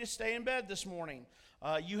opportunity to stay in bed this morning.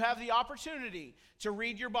 You have the opportunity to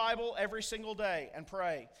read your Bible every single day and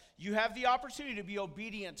pray. You have the opportunity to be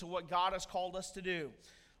obedient to what God has called us to do.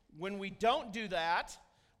 When we don't do that,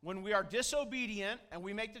 when we are disobedient and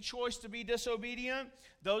we make the choice to be disobedient,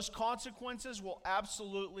 those consequences will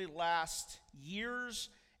absolutely last years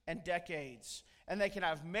and decades. And they can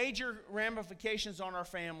have major ramifications on our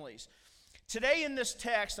families. Today in this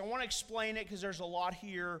text, I want to explain it because there's a lot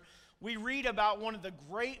here. We read about one of the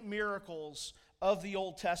great miracles of the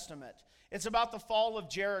Old Testament. It's about the fall of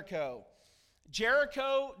Jericho.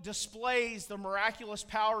 Jericho displays the miraculous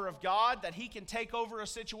power of God, that he can take over a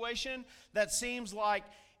situation that seems like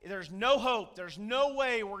there's no hope, there's no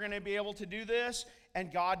way we're going to be able to do this,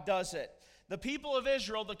 and God does it. The people of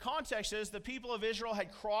Israel, the context is the people of Israel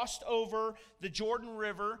had crossed over the Jordan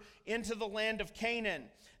River into the land of Canaan.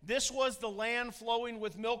 This was the land flowing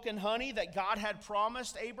with milk and honey that God had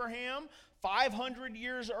promised Abraham 500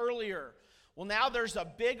 years earlier. Well, now there's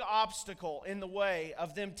a big obstacle in the way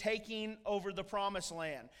of them taking over the promised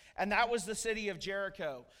land, and that was the city of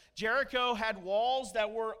Jericho. Jericho had walls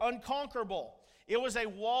that were unconquerable. It was a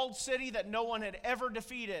walled city that no one had ever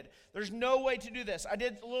defeated. There's no way to do this. I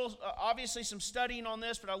did a little, obviously some studying on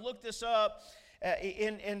this, but I looked this up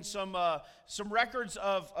in some records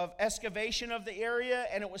of excavation of the area,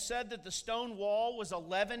 and it was said that the stone wall was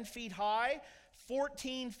 11 feet high,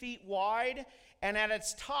 14 feet wide, and at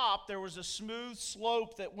its top there was a smooth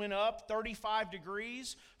slope that went up 35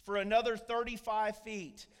 degrees for another 35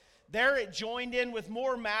 feet. There it joined in with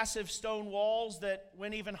more massive stone walls that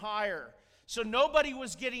went even higher. So nobody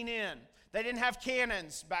was getting in. They didn't have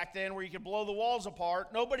cannons back then where you could blow the walls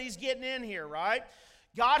apart. Nobody's getting in here, right?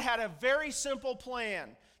 God had a very simple plan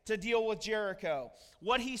to deal with Jericho.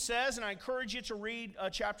 What he says, and I encourage you to read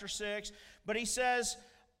chapter 6, but he says,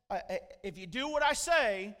 if you do what I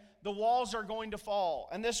say, the walls are going to fall.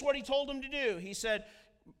 And this is what he told them to do. He said,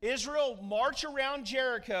 Israel, march around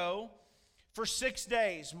Jericho for 6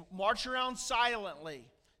 days. March around silently.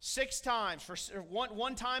 6 times, for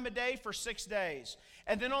one time a day for 6 days.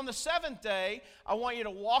 And then on the 7th day, I want you to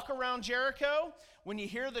walk around Jericho. When you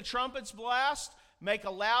hear the trumpets blast, make a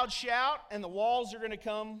loud shout, and the walls are going to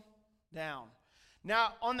come down.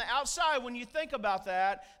 Now, on the outside, when you think about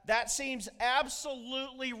that, that seems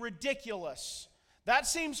absolutely ridiculous. That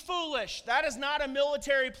seems foolish. That is not a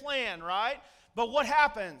military plan, right? But what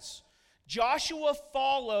happens? Joshua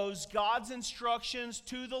follows God's instructions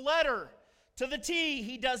to the letter. To the T,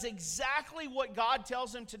 he does exactly what God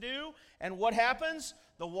tells him to do. And what happens?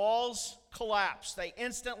 The walls collapse. They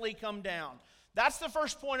instantly come down. That's the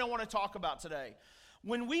first point I want to talk about today.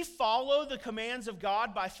 When we follow the commands of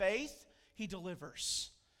God by faith, he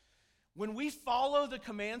delivers. When we follow the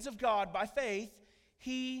commands of God by faith,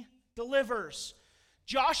 he delivers.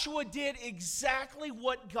 Joshua did exactly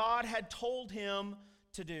what God had told him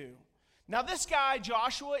to do. Now, this guy,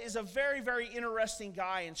 Joshua, is a very, very interesting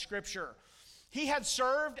guy in Scripture. He had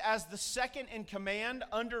served as the second in command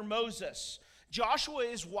under Moses. Joshua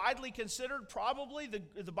is widely considered probably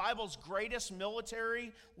the Bible's greatest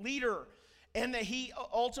military leader, and that he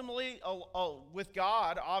ultimately, with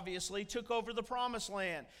God, obviously, took over the Promised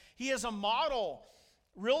Land. He is a model,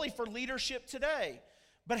 really, for leadership today.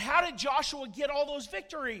 But how did Joshua get all those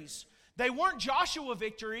victories? They weren't Joshua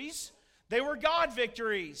victories. They were God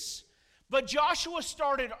victories. But Joshua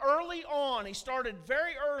started early on. He started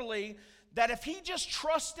very early that if he just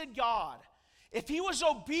trusted God, if he was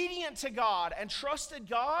obedient to God and trusted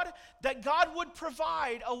God, that God would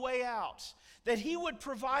provide a way out, that he would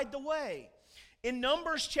provide the way. In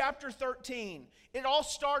Numbers chapter 13, it all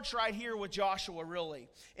starts right here with Joshua, really.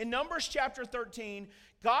 In Numbers chapter 13,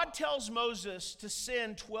 God tells Moses to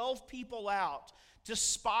send 12 people out to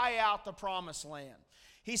spy out the Promised Land.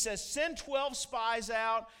 He says, send 12 spies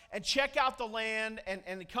out and check out the land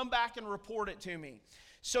and come back and report it to me.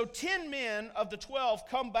 So 10 men of the 12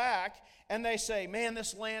 come back and they say, man,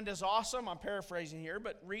 this land is awesome. I'm paraphrasing here,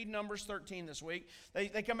 but read Numbers 13 this week. They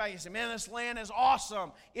come back and say, man, this land is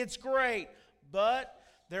awesome. It's great. But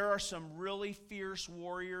there are some really fierce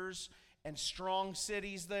warriors and strong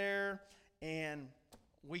cities there, and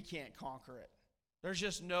we can't conquer it. There's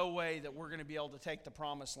just no way that we're going to be able to take the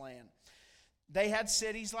Promised Land. They had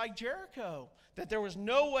cities like Jericho, that there was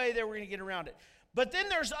no way they were going to get around it. But then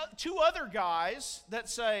there's two other guys that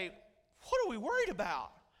say, what are we worried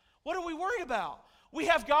about? What are we worried about? We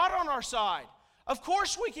have God on our side. Of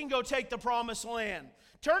course we can go take the Promised Land.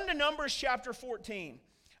 Turn to Numbers chapter 14.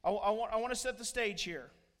 I want to set the stage here.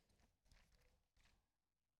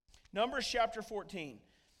 Numbers chapter 14.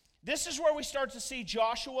 This is where we start to see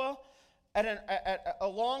Joshua at a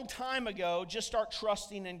long time ago just start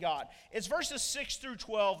trusting in God. It's verses 6 through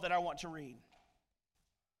 12 that I want to read.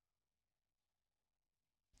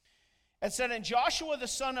 It said, and Joshua the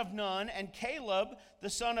son of Nun and Caleb the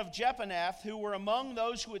son of Jephunneh, who were among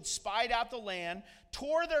those who had spied out the land,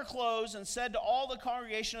 tore their clothes and said to all the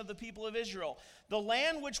congregation of the people of Israel, the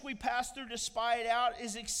land which we passed through to spy it out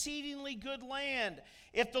is exceedingly good land.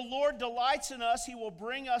 If the Lord delights in us, he will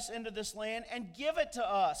bring us into this land and give it to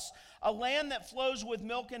us, a land that flows with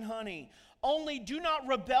milk and honey. Only do not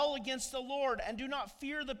rebel against the Lord and do not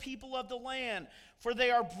fear the people of the land, for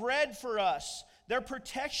they are bread for us. Their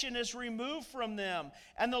protection is removed from them,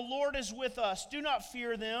 and the Lord is with us. Do not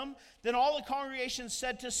fear them. Then all the congregation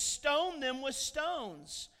said to stone them with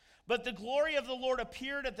stones. But the glory of the Lord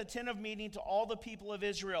appeared at the tent of meeting to all the people of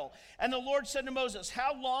Israel. And the Lord said to Moses,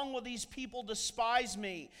 how long will these people despise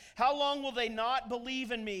me? How long will they not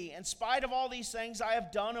believe in me? In spite of all these things I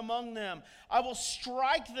have done among them, I will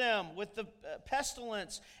strike them with the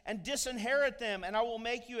pestilence and disinherit them, and I will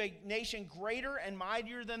make you a nation greater and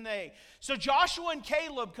mightier than they. So Joshua and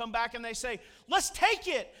Caleb come back and they say, let's take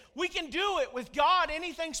it. We can do it. With God,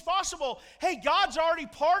 anything's possible. Hey, God's already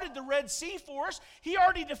parted the Red Sea for us. He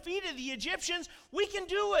already defeated the Egyptians. We can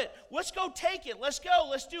do it. Let's go take it. Let's go.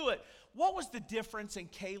 Let's do it. What was the difference in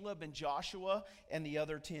Caleb and Joshua and the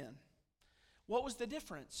other 10? What was the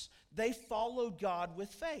difference? They followed God with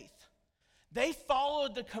faith. They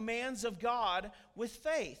followed the commands of God with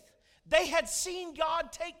faith. They had seen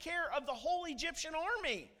God take care of the whole Egyptian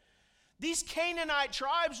army. These Canaanite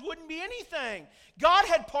tribes wouldn't be anything. God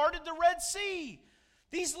had parted the Red Sea.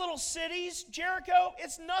 These little cities, Jericho,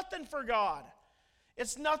 it's nothing for God.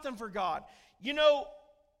 It's nothing for God. You know,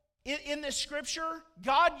 in this scripture,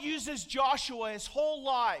 God uses Joshua his whole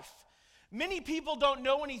life. Many people don't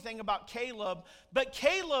know anything about Caleb, but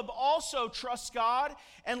Caleb also trusts God,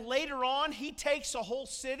 and later on he takes a whole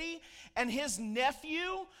city, and his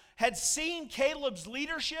nephew had seen Caleb's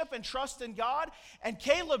leadership and trust in God, and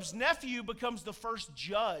Caleb's nephew becomes the first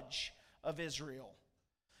judge of Israel.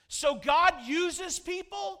 So God uses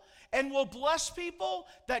people and will bless people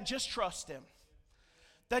that just trust him.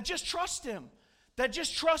 That just trust him. That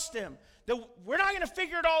just trust him. That we're not going to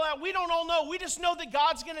figure it all out. We don't all know. We just know that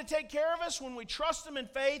God's going to take care of us when we trust him in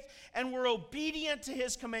faith and we're obedient to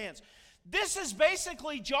his commands. This is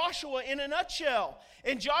basically Joshua in a nutshell.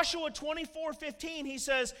 In Joshua 24:15, he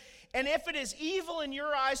says, and if it is evil in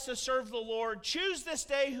your eyes to serve the Lord, choose this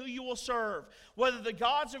day who you will serve, whether the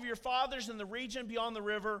gods of your fathers in the region beyond the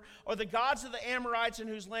river, or the gods of the Amorites in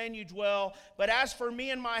whose land you dwell. But as for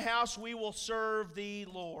me and my house, we will serve the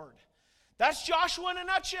Lord. That's Joshua in a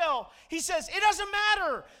nutshell. He says, it doesn't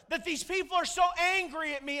matter that these people are so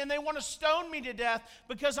angry at me and they want to stone me to death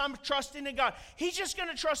because I'm trusting in God. He's just going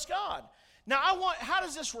to trust God. Now, how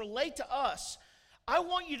does this relate to us? I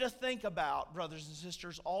want you to think about, brothers and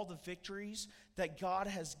sisters, all the victories that God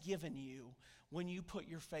has given you when you put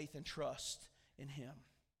your faith and trust in Him.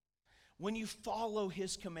 When you follow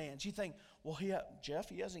His commands. You think, well, Jeff,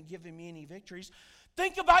 He hasn't given me any victories.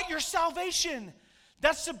 Think about your salvation.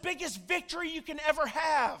 That's the biggest victory you can ever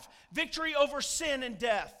have. Victory over sin and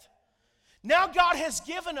death. Now God has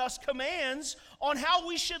given us commands on how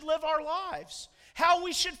we should live our lives. How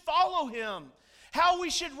we should follow Him. How we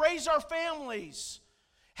should raise our families.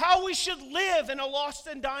 How we should live in a lost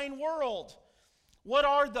and dying world. What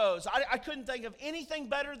are those? I couldn't think of anything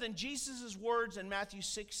better than Jesus' words in Matthew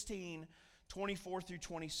 16, 24 through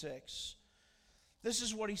 26. This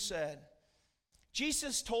is what He said.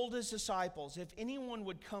 Jesus told His disciples, if anyone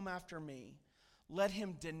would come after me, let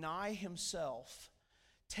him deny himself,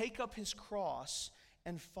 take up his cross,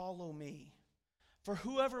 and follow me. For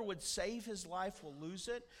whoever would save his life will lose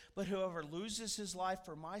it, but whoever loses his life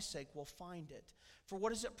for my sake will find it. For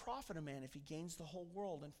what does it profit a man if he gains the whole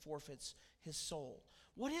world and forfeits his soul?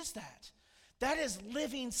 What is that? That is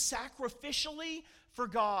living sacrificially for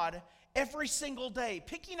God every single day.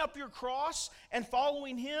 Picking up your cross and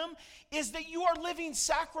following Him is that you are living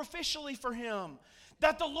sacrificially for Him.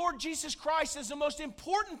 That the Lord Jesus Christ is the most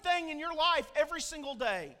important thing in your life every single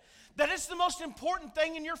day. That it's the most important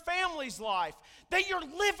thing in your family's life. That you're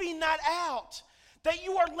living that out. That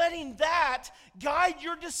you are letting that guide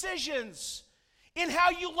your decisions. In how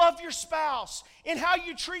you love your spouse. In how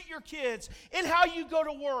you treat your kids. In how you go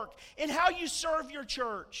to work. In how you serve your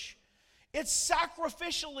church. It's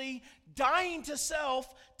sacrificially dying to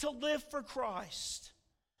self to live for Christ.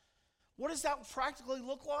 What does that practically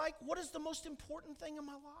look like? What is the most important thing in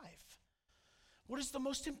my life? What is the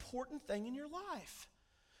most important thing in your life?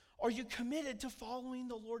 Are you committed to following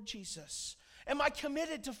the Lord Jesus? Am I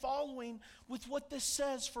committed to following with what this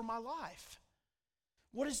says for my life?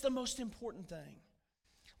 What is the most important thing?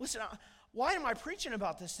 Listen, why am I preaching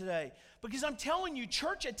about this today? Because I'm telling you,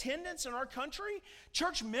 church attendance in our country,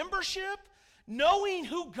 church membership, knowing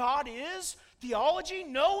who God is, theology,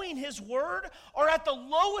 knowing His Word, are at the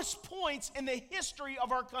lowest points in the history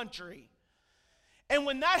of our country. And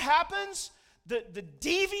when that happens, the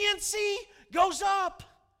deviancy goes up.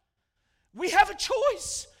 We have a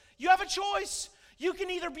choice. You have a choice. You can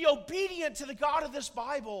either be obedient to the God of this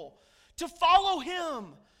Bible, to follow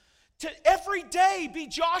Him, to every day be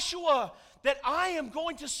Joshua, that I am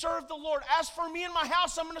going to serve the Lord. As for me and my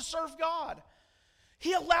house, I'm going to serve God.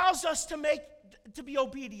 He allows us to be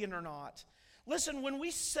obedient or not. Listen, when we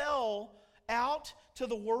sell out to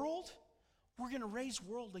the world, we're going to raise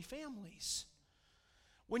worldly families.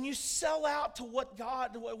 When you sell out to what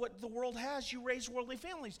the world has, you raise worldly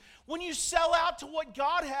families. When you sell out to what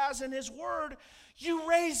God has in His Word, you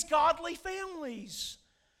raise godly families.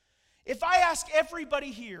 If I ask everybody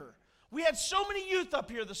here, we had so many youth up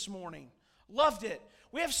here this morning. Loved it.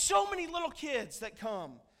 We have so many little kids that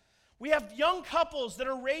come. We have young couples that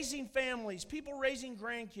are raising families, people raising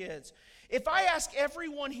grandkids. If I ask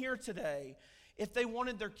everyone here today if they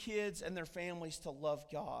wanted their kids and their families to love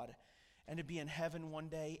God and to be in heaven one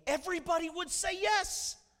day, everybody would say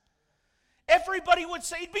yes. Everybody would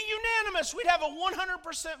say, it'd be unanimous. We'd have a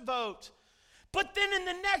 100% vote. But then in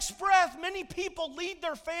the next breath, many people lead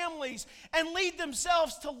their families and lead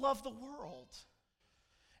themselves to love the world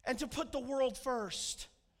and to put the world first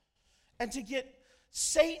and to get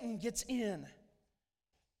Satan gets in.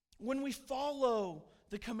 When we follow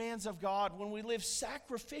the commands of God, when we live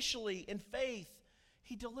sacrificially in faith,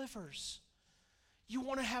 He delivers. You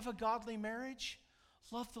want to have a godly marriage?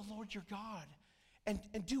 Love the Lord your God and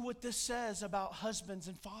do what this says about husbands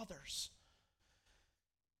and fathers.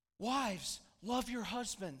 Wives, love your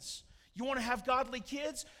husbands. You want to have godly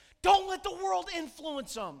kids? Don't let the world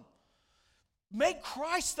influence them. Make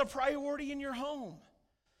Christ the priority in your home.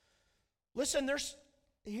 Listen,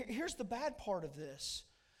 here's the bad part of this.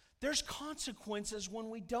 There's consequences when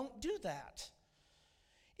we don't do that.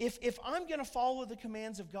 If I'm going to follow the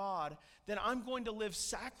commands of God, then I'm going to live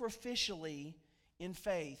sacrificially in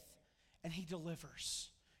faith, and He delivers.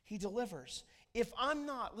 He delivers. If I'm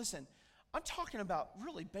not, listen, I'm talking about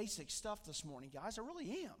really basic stuff this morning, guys. I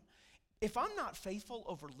really am. If I'm not faithful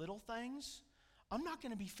over little things, I'm not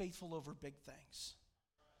going to be faithful over big things.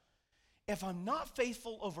 If I'm not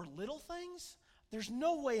faithful over little things, there's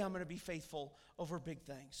no way I'm going to be faithful over big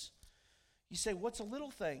things. You say, what's a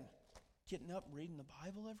little thing? Getting up, reading the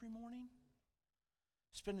Bible every morning?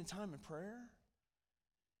 Spending time in prayer?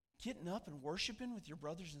 getting up and worshiping with your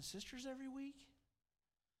brothers and sisters every week?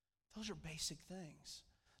 Those are basic things.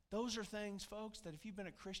 Those are things, folks, that if you've been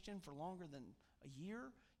a Christian for longer than a year,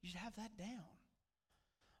 you should have that down.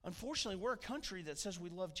 Unfortunately, we're a country that says we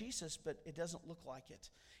love Jesus, but it doesn't look like it.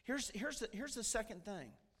 Here's the second thing.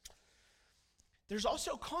 There's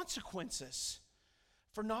also consequences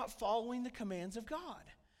for not following the commands of God.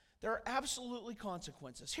 There are absolutely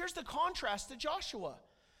consequences. Here's the contrast to Joshua.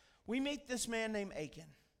 We meet this man named Achan.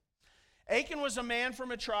 Achan was a man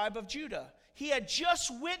from a tribe of Judah. He had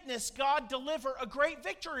just witnessed God deliver a great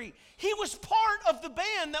victory. He was part of the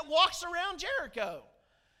band that walks around Jericho.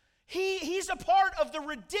 He's a part of the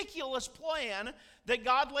ridiculous plan that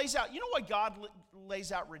God lays out. You know why God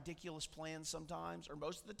lays out ridiculous plans sometimes, or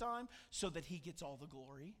most of the time? So that he gets all the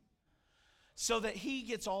glory. So that he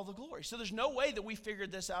gets all the glory. So there's no way that we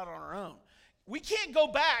figured this out on our own. We can't go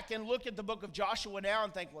back and look at the book of Joshua now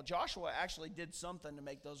and think, well, Joshua actually did something to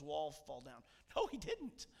make those walls fall down. No, he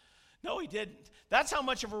didn't. No, he didn't. That's how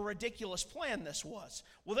much of a ridiculous plan this was.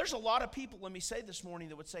 Well, there's a lot of people, let me say this morning,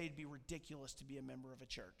 that would say it'd be ridiculous to be a member of a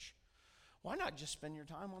church. Why not just spend your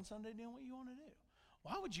time on Sunday doing what you want to do?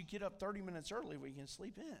 Why would you get up 30 minutes early when you can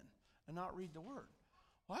sleep in and not read the Word?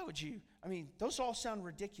 Why would you? I mean, those all sound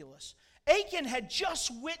ridiculous. Achan had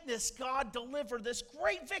just witnessed God deliver this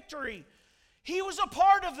great victory. He was a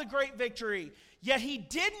part of the great victory, yet he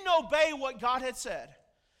didn't obey what God had said.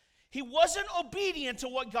 He wasn't obedient to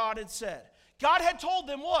what God had said. God had told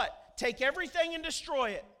them what? Take everything and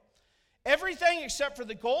destroy it. Everything except for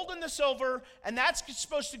the gold and the silver, and that's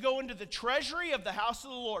supposed to go into the treasury of the house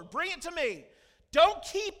of the Lord. Bring it to me. Don't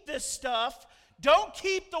keep this stuff. Don't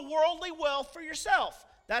keep the worldly wealth for yourself.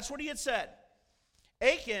 That's what he had said.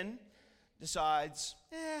 Achan decides,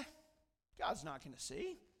 God's not going to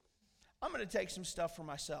see. I'm going to take some stuff for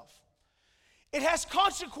myself. It has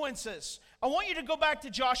consequences. I want you to go back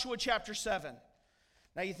to Joshua chapter 7.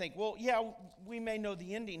 Now you think, well, yeah, we may know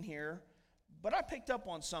the ending here, but I picked up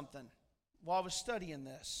on something while I was studying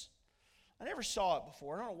this. I never saw it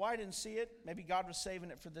before. I don't know why I didn't see it. Maybe God was saving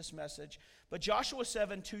it for this message. But Joshua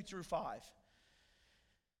 7, 2 through 5.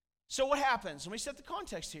 So what happens? Let me set the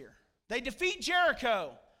context here. They defeat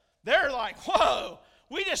Jericho. They're like, whoa,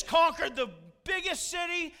 we just conquered the biggest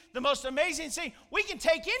city, the most amazing city. We can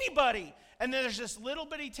take anybody. And then there's this little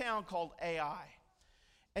bitty town called Ai.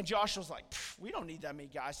 And Joshua's like, we don't need that many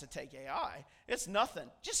guys to take Ai. It's nothing.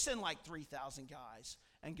 Just send like 3,000 guys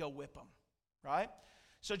and go whip them, right?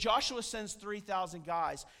 So Joshua sends 3,000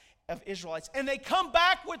 guys of Israelites. And they come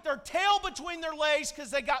back with their tail between their legs because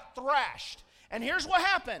they got thrashed. And here's what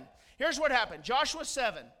happened. Here's what happened. Joshua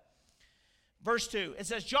 7. Verse 2, it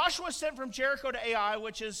says, Joshua sent from Jericho to Ai,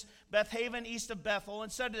 which is Bethaven east of Bethel,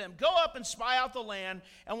 and said to them, go up and spy out the land.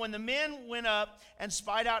 And when the men went up and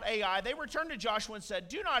spied out Ai, they returned to Joshua and said,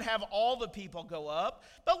 do not have all the people go up,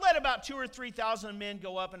 but let about 2,000 or 3,000 men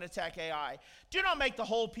go up and attack Ai. Do not make the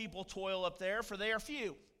whole people toil up there, for they are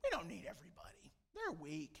few. We don't need everybody. They're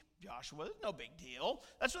weak, Joshua. It's no big deal.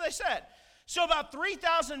 That's what they said. So about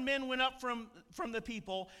 3,000 men went up from the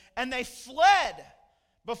people, and they fled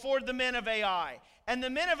before the men of Ai. And the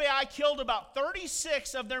men of Ai killed about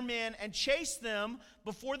 36 of their men and chased them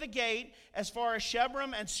before the gate as far as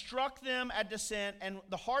Shebram and struck them at descent. And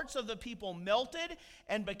the hearts of the people melted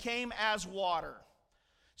and became as water.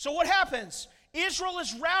 So what happens? Israel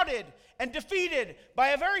is routed and defeated by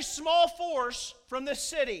a very small force from this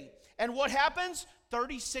city. And what happens?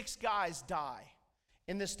 36 guys die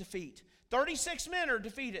in this defeat. 36 men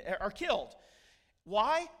are killed.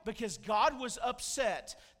 Why? Because God was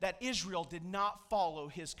upset that Israel did not follow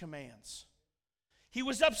his commands. He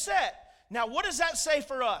was upset. Now, what does that say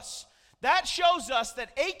for us? That shows us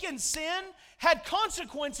that Achan's sin had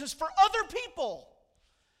consequences for other people.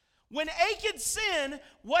 When Achan sinned,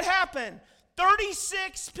 what happened?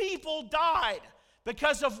 36 people died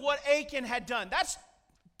because of what Achan had done. That's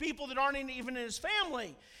people that aren't even in his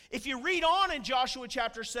family. If you read on in Joshua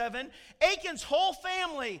chapter 7, Achan's whole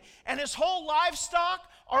family and his whole livestock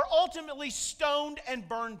are ultimately stoned and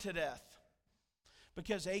burned to death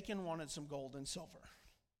because Achan wanted some gold and silver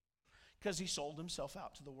because he sold himself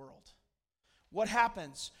out to the world. What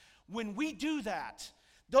happens when we do that?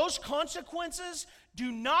 Those consequences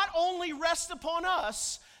do not only rest upon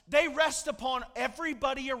us, they rest upon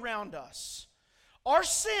everybody around us. Our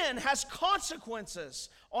sin has consequences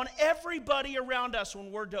on everybody around us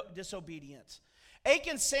when we're disobedient.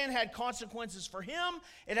 Achan's sin had consequences for him.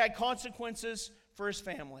 It had consequences for his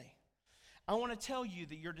family. I want to tell you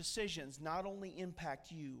that your decisions not only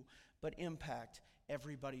impact you, but impact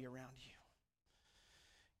everybody around you.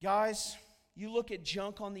 Guys, you look at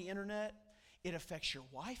junk on the internet, it affects your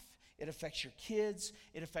wife, It affects your kids.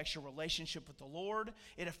 It affects your relationship with the Lord.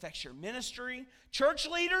 It affects your ministry. Church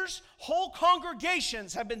leaders, whole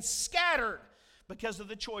congregations have been scattered because of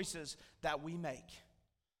the choices that we make.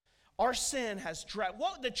 Our sin has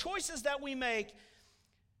the choices that we make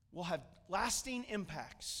will have lasting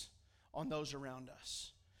impacts on those around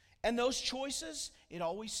us. And those choices, it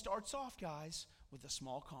always starts off, guys, with a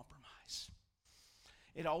small compromise.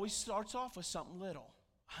 It always starts off with something little.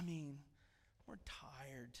 I mean, we're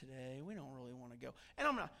tired today. We don't really want to go. And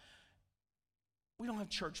we don't have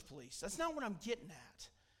church police. That's not what I'm getting at.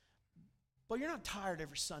 But you're not tired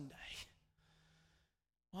every Sunday.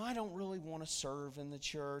 Well, I don't really want to serve in the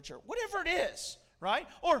church, or whatever it is, right?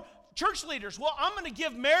 Or church leaders, well, I'm going to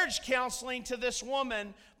give marriage counseling to this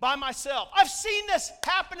woman by myself. I've seen this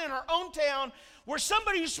happen in our own town where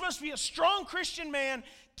somebody who's supposed to be a strong Christian man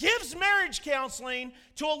gives marriage counseling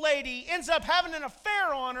to a lady, ends up having an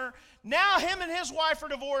affair on her. Now him and his wife are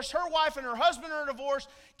divorced. Her wife and her husband are divorced.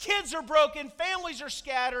 Kids are broken. Families are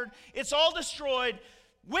scattered. It's all destroyed.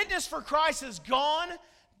 Witness for Christ is gone.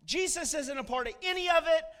 Jesus isn't a part of any of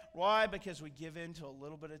it. Why? Because we give in to a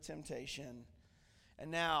little bit of temptation. And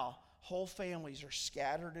now whole families are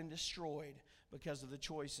scattered and destroyed because of the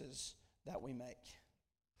choices that we make.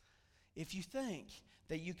 If you think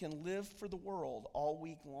that you can live for the world all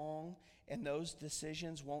week long and those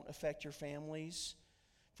decisions won't affect your families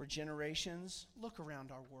for generations, look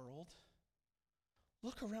around our world.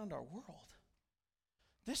 Look around our world.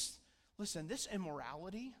 This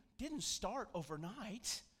immorality didn't start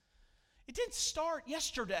overnight. It didn't start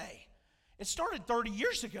yesterday. It started 30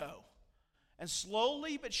 years ago. And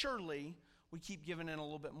slowly but surely, we keep giving in a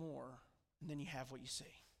little bit more. And then you have what you see.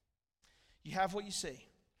 You have what you see.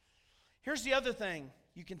 Here's the other thing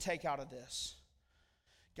you can take out of this.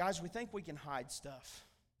 Guys, we think we can hide stuff.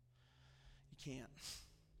 You can't.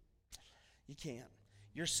 You can't.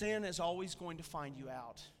 Your sin is always going to find you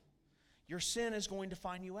out. Your sin is going to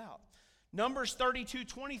find you out. Numbers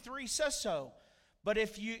 32:23 says so.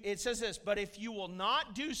 It says this, but if you will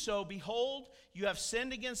not do so, behold, you have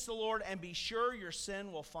sinned against the Lord, and be sure your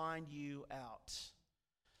sin will find you out.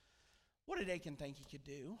 What did Achan think he could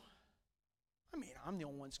do? I mean, I'm the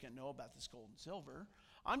only one that's going to know about this gold and silver.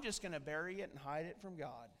 I'm just going to bury it and hide it from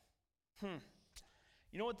God.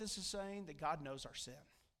 You know what this is saying? That God knows our sin.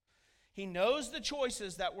 He knows the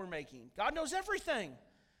choices that we're making. God knows everything.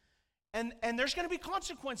 And there's going to be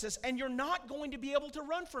consequences, and you're not going to be able to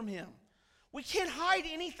run from Him. We can't hide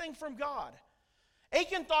anything from God.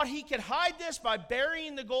 Achan thought he could hide this by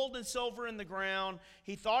burying the gold and silver in the ground.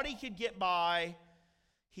 He thought he could get by.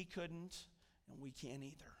 He couldn't, and we can't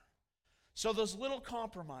either. So those little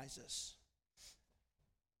compromises,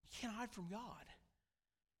 you can't hide from God.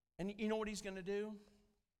 And you know what He's going to do?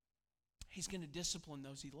 He's going to discipline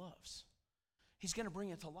those He loves. He's going to bring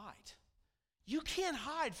it to light. You can't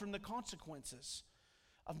hide from the consequences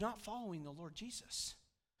of not following the Lord Jesus.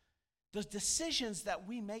 The decisions that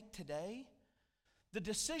we make today, the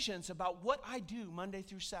decisions about what I do Monday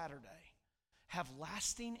through Saturday, have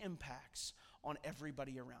lasting impacts on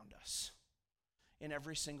everybody around us in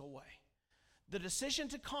every single way. The decision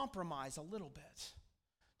to compromise a little bit,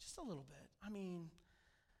 just a little bit. I mean,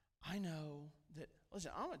 I know that,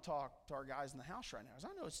 listen, I'm going to talk to our guys in the house right now, because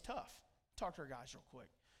I know it's tough. Talk to our guys real quick.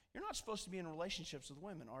 You're not supposed to be in relationships with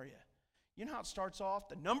women, are you? You know how it starts off?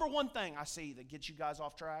 The number one thing I see that gets you guys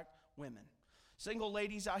off track? Women. Single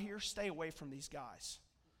ladies out here, stay away from these guys.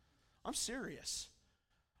 I'm serious.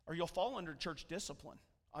 Or you'll fall under church discipline.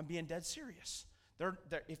 I'm being dead serious.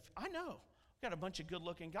 If I know, we've got a bunch of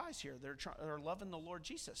good-looking guys here that are loving the Lord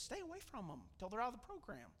Jesus. Stay away from them until they're out of the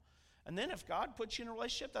program. And then if God puts you in a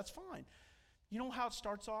relationship, that's fine. You know how it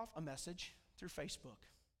starts off? A message through Facebook.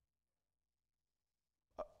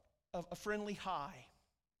 A friendly hi.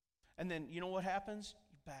 And then you know what happens?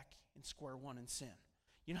 You're back in square one in sin.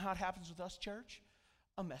 You know how it happens with us, church?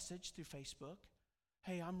 A message through Facebook.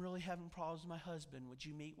 Hey, I'm really having problems with my husband. Would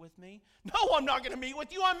you meet with me? No, I'm not going to meet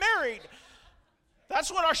with you. I'm married.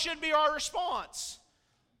 That's what should be our response.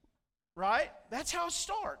 Right? That's how it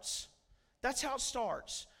starts. That's how it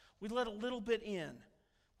starts. We let a little bit in.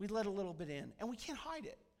 We let a little bit in. And we can't hide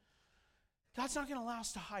it. God's not going to allow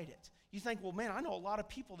us to hide it. You think, well, man, I know a lot of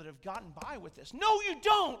people that have gotten by with this. No, you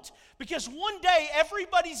don't. Because one day,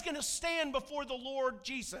 everybody's going to stand before the Lord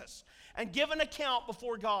Jesus and give an account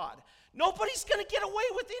before God. Nobody's going to get away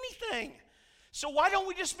with anything. So why don't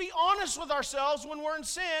we just be honest with ourselves when we're in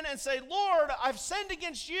sin and say, Lord, I've sinned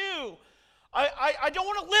against you. I don't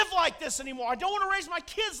want to live like this anymore. I don't want to raise my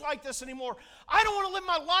kids like this anymore. I don't want to live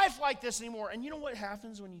my life like this anymore. And you know what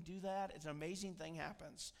happens when you do that? It's an amazing thing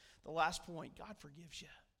happens. The last point, God forgives you.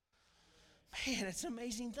 Man, it's an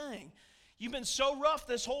amazing thing. You've been so rough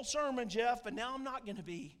this whole sermon, Jeff, but now I'm not going to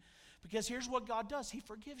be. Because here's what God does. He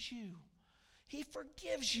forgives you. He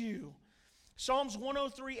forgives you. Psalms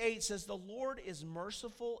 103:8 says, the Lord is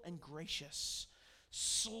merciful and gracious,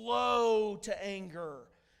 slow to anger,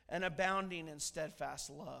 and abounding in steadfast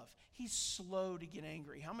love. He's slow to get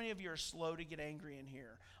angry. How many of you are slow to get angry in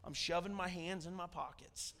here? I'm shoving my hands in my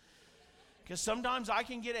pockets. Because sometimes I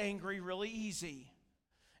can get angry really easy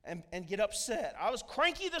and get upset. I was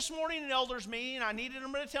cranky this morning in elders meeting. I needed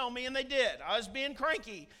them to tell me, and they did. I was being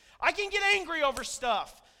cranky. I can get angry over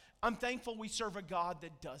stuff. I'm thankful we serve a God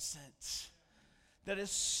that doesn't, that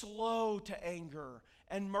is slow to anger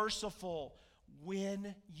and merciful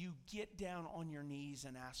when you get down on your knees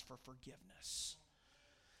and ask for forgiveness.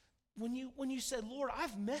 When you said, Lord,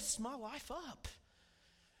 I've messed my life up.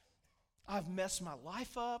 I've messed my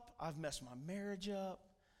life up. I've messed my marriage up.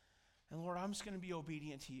 And Lord, I'm just going to be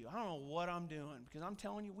obedient to you. I don't know what I'm doing, because I'm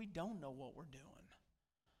telling you, we don't know what we're doing.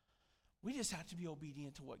 We just have to be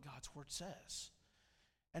obedient to what God's word says.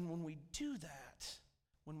 And when we do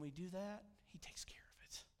that, he takes care of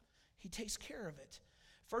it. He takes care of it.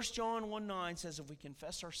 1 John 1:9 says, if we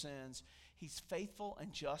confess our sins, he's faithful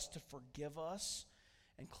and just to forgive us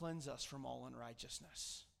and cleanse us from all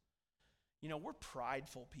unrighteousness. You know, we're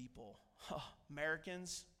prideful people.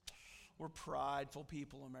 Americans, we're prideful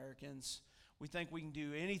people, Americans. We think we can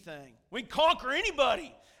do anything. We can conquer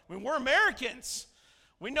anybody. I mean, we're Americans.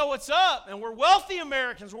 We know what's up, and we're wealthy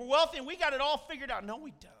Americans. We're wealthy, and we got it all figured out. No,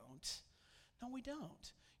 we don't. No, we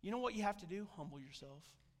don't. You know what you have to do? Humble yourself.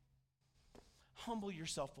 Humble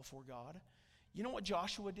yourself before God. You know what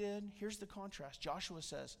Joshua did? Here's the contrast. Joshua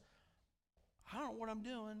says, I don't know what I'm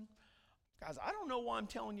doing. Guys, I don't know why I'm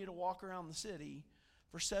telling you to walk around the city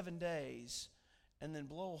for 7 days and then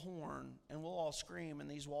blow a horn and we'll all scream and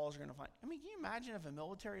these walls are going to find. I mean, can you imagine if a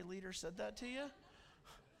military leader said that to you?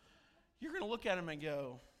 You're going to look at him and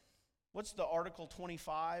go, what's the Article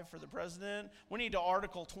 25 for the president? We need to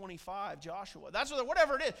Article 25, Joshua. That's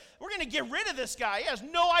whatever it is. We're going to get rid of this guy. He has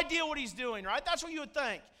no idea what he's doing, right? That's what you would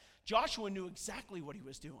think. Joshua knew exactly what he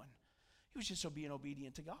was doing. He was just being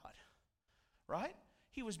obedient to God, right?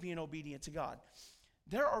 He was being obedient to God.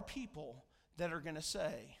 There are people that are going to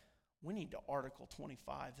say, we need to Article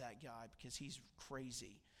 25 that guy because he's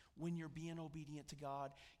crazy. When you're being obedient to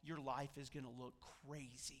God, your life is going to look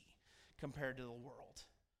crazy compared to the world.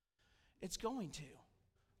 It's going to.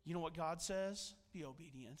 You know what God says? Be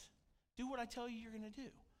obedient. Do what I tell you you're going to do.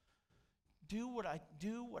 Do what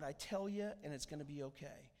I tell you, and it's going to be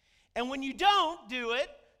okay. And when you don't do it,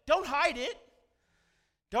 don't hide it.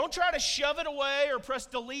 Don't try to shove it away or press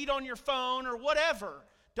delete on your phone or whatever.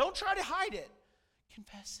 Don't try to hide it.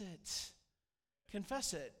 Confess it.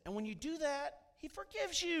 Confess it. And when you do that, he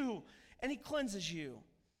forgives you and he cleanses you.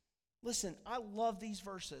 Listen, I love these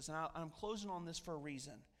verses, and I'm closing on this for a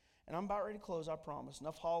reason. And I'm about ready to close, I promise.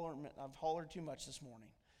 I've hollered too much this morning.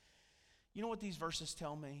 You know what these verses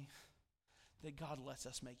tell me? That God lets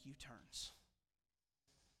us make U-turns.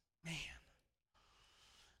 Man,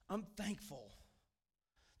 I'm thankful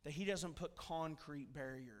that he doesn't put concrete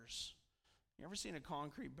barriers. You ever seen a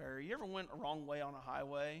concrete barrier? You ever went a wrong way on a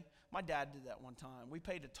highway? My dad did that one time. We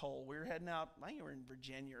paid a toll. We were heading out, I think we were in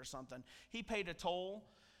Virginia or something. He paid a toll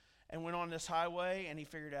and went on this highway, and he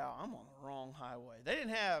figured out, I'm on the wrong highway. They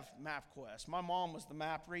didn't have MapQuest. My mom was the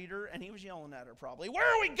map reader, and he was yelling at her probably, where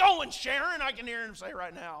are we going, Sharon? I can hear him say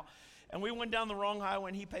right now. And we went down the wrong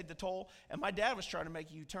highway, and he paid the toll, and my dad was trying to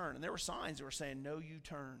make a U-turn, and there were signs that were saying, no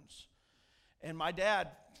U-turns. And my dad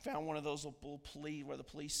found one of those little police, where the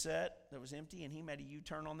police sat, that was empty, and he made a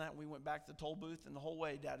U-turn on that, and we went back to the toll booth, and the whole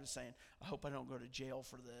way Dad was saying, I hope I don't go to jail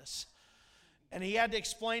for this. And he had to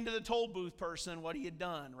explain to the toll booth person what he had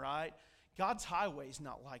done, right? God's highway is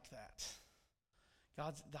not like that.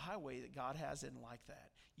 The highway that God has isn't like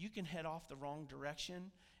that. You can head off the wrong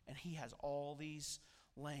direction, and he has all these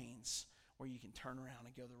lanes where you can turn around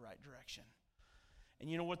and go the right direction. And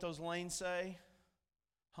you know what those lanes say?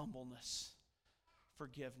 Humbleness,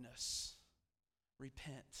 forgiveness,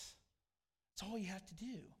 repent. That's all you have to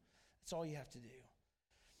do. That's all you have to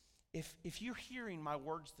do. If you're hearing my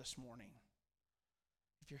words this morning,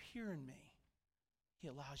 if you're hearing me, he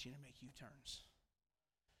allows you to make U-turns.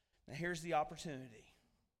 Now here's the opportunity.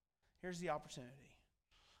 Here's the opportunity.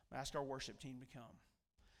 I'm ask our worship team to come.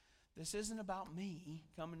 This isn't about me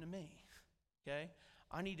coming to me, okay?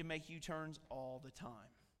 I need to make U-turns all the time.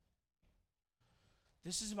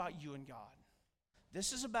 This is about you and God.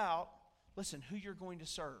 This is about, listen, who you're going to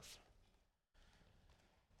serve.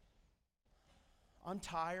 I'm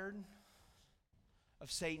tired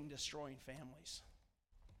of Satan destroying families.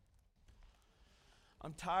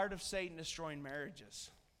 I'm tired of Satan destroying marriages.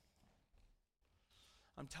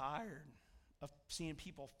 I'm tired of seeing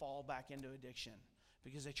people fall back into addiction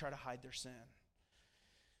because they try to hide their sin.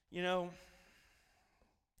 You know,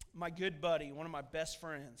 my good buddy, one of my best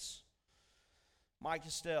friends, Mike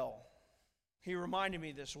Estelle, he reminded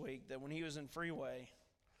me this week that when he was in Freeway,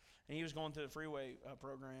 and he was going through the Freeway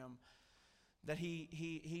program, that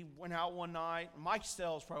he went out one night. Mike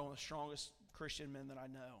Estelle is probably one of the strongest Christian men that I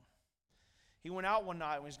know. He went out one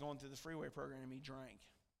night when he was going through the Freeway program and he drank.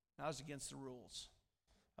 And I was against the rules.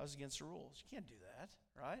 You can't do that,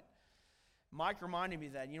 right? Mike reminded me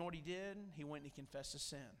of that. You know what he did? He went and he confessed his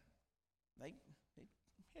sin. He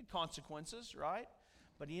had consequences, right?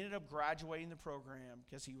 But he ended up graduating the program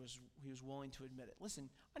because he was willing to admit it. Listen,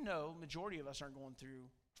 I know majority of us aren't going through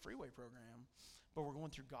Freeway program, but we're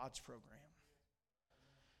going through God's program.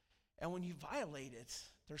 And when you violate it,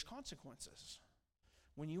 there's consequences.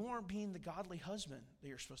 When you aren't being the godly husband that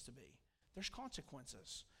you're supposed to be, there's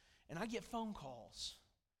consequences. And I get phone calls.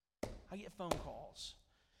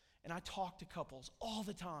 And I talk to couples all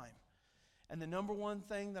the time. And the number one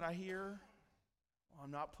thing that I hear, well,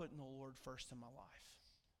 I'm not putting the Lord first in my life.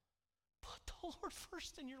 Put the Lord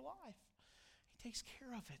first in your life. He takes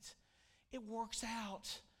care of it. It works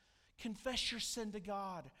out. Confess your sin to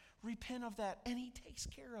God. Repent of that, and He takes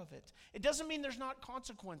care of it. It doesn't mean there's not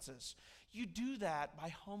consequences. You do that by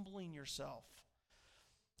humbling yourself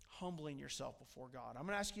before God. I'm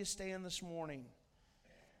going to ask you to stand this morning.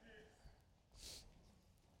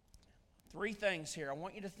 3 things here. I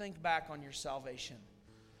want you to think back on your salvation.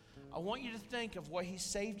 I want you to think of what He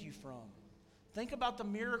saved you from. Think about the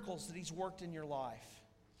miracles that He's worked in your life.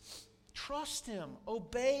 Trust Him.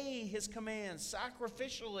 Obey His commands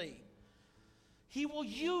sacrificially. He will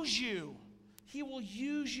use you. He will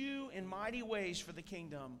use you in mighty ways for the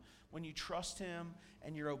kingdom when you trust Him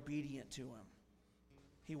and you're obedient to Him.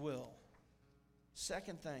 He will.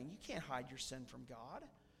 Second thing, you can't hide your sin from God.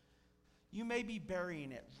 You may be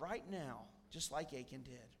burying it right now, just like Achan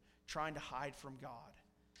did, trying to hide from God.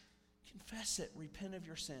 Confess it. Repent of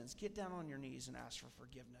your sins. Get down on your knees and ask for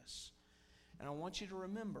forgiveness. And I want you to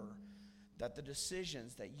remember that the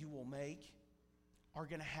decisions that you will make are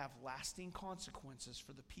going to have lasting consequences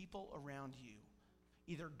for the people around you,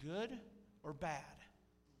 either good or bad,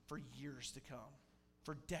 for years to come,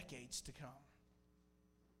 for decades to come.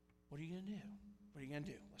 What are you going to do? What are you going to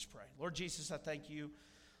do? Let's pray. Lord Jesus, I thank you,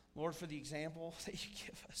 Lord, for the example that you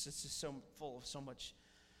give us. It's just so full of so much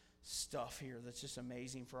stuff here that's just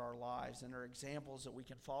amazing for our lives, and are examples that we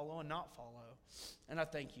can follow and not follow. And I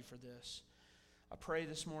thank you for this. I pray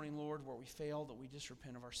this morning, Lord, where we fail, that we just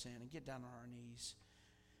repent of our sin and get down on our knees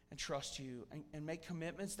and trust you and make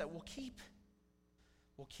commitments that we'll keep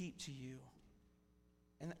to you.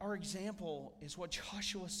 And our example is what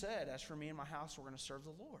Joshua said, as for me and my house, we're going to serve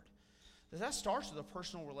the Lord. That starts with a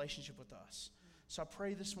personal relationship with us. So I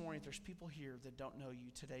pray this morning, if there's people here that don't know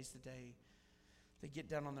you, today's the day they get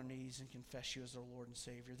down on their knees and confess you as their Lord and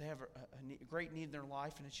Savior. They have a great need in their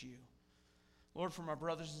life, and it's you. Lord, for my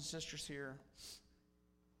brothers and sisters here,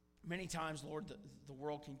 many times, Lord, the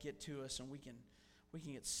world can get to us, and we can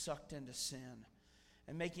get sucked into sin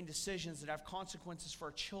and making decisions that have consequences for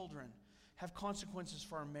our children, have consequences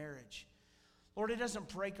for our marriage. Lord, it doesn't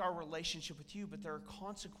break our relationship with you, but there are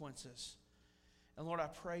consequences. And Lord, I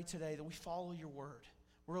pray today that we follow your word.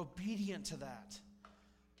 We're obedient to that.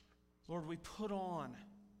 Lord, we put on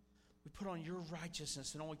your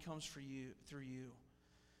righteousness that only comes through you.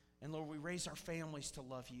 And Lord, we raise our families to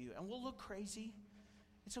love you. And we'll look crazy.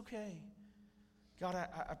 It's okay. God,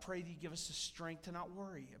 I pray that you give us the strength to not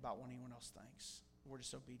worry about what anyone else thinks. We're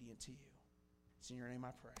just obedient to you. It's in your name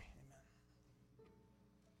I pray.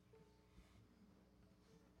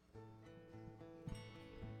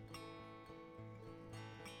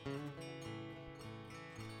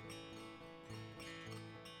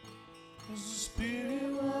 As the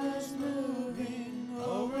Spirit was moving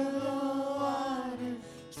over the water,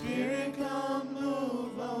 Spirit, come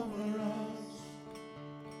move over us.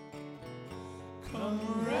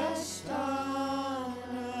 Come rest on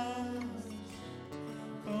us.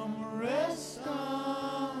 Come rest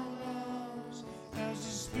on us. As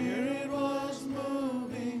the Spirit was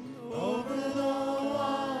moving over the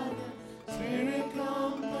water, Spirit,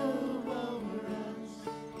 come move over us.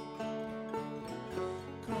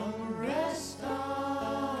 Come rest on us.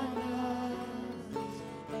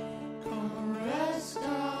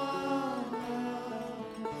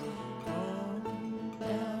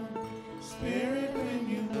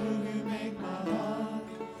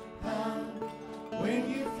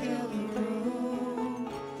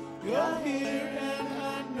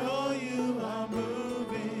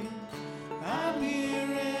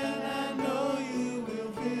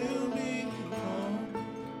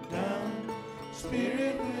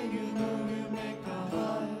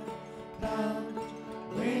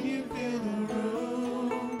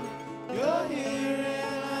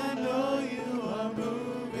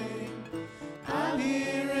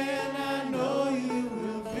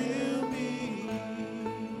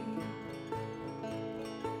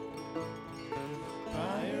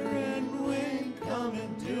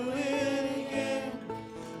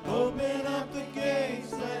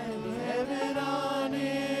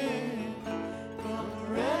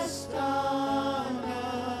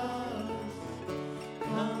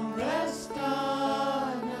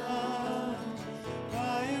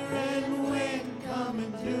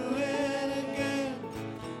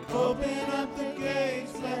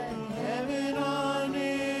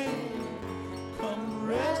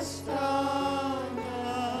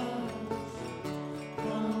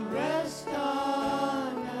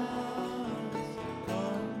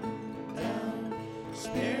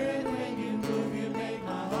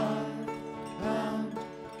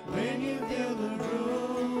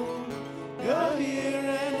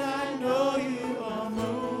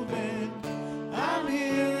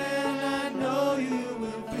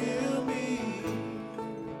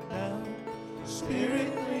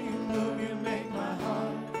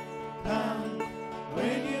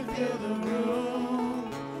 fill the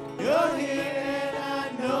room. You're here and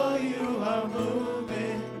I know you are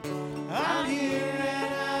moving. I'm here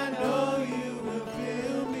and I know you will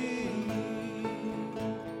fill me.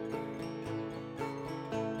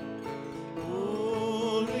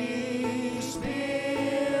 Holy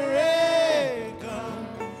Spirit, come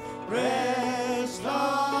rest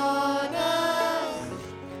on us.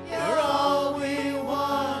 You're all we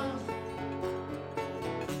want.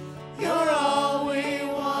 You're all we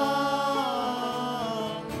want.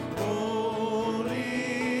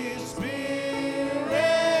 Holy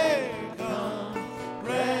Spirit, come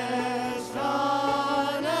rest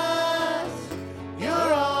on us.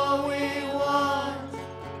 You're all we want.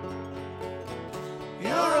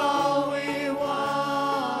 You're all we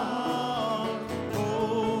want.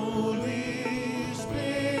 Holy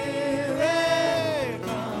Spirit,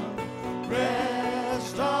 come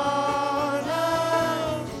rest on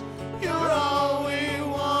us. You're all we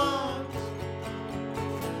want.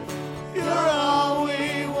 You're all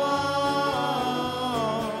we want.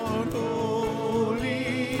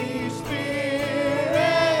 Holy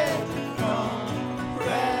Spirit, come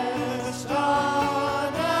rest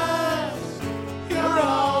on us. You're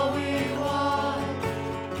all we want.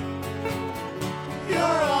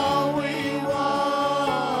 You're all we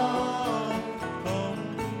want.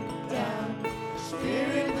 Come down,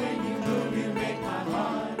 Spirit, when you move, you make my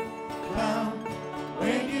heart pound.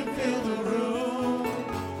 When you fill the room,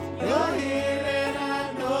 you're here and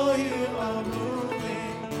I know you are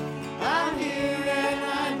moving. I'm here and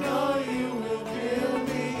I know you will fill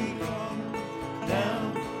me. Come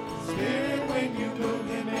down, Spirit, when you move,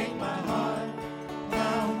 you make my heart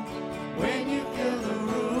pound. When you fill the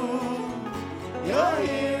room, you're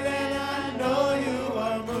here and I know you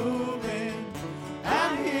are moving.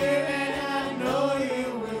 I'm here and I know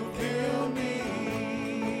you will fill me.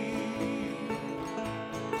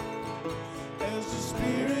 As the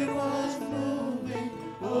Spirit was moving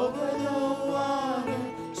over the water,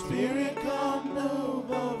 Spirit, come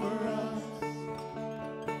move over us.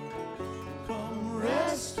 Come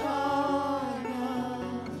rest on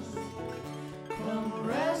us. Come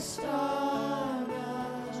rest on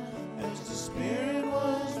us. As the Spirit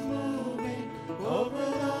was moving over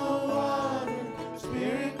the water,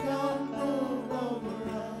 Spirit, come move over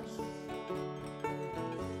us.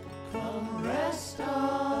 Come rest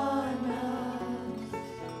on us.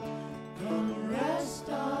 Come rest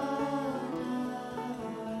on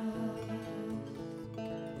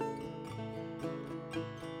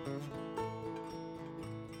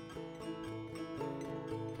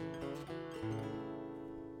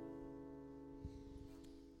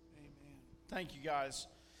Thank you, guys.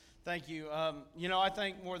 Thank you. I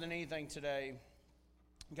think more than anything today,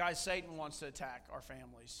 guys, Satan wants to attack our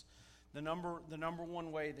families. The number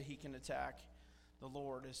one way that he can attack the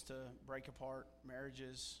Lord is to break apart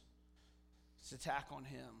marriages. It's attack on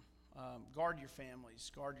him. Guard your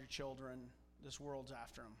families. Guard your children. This world's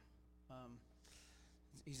after him.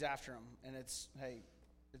 He's after them, and it's a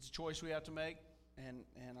choice we have to make, and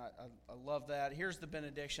I love that. Here's the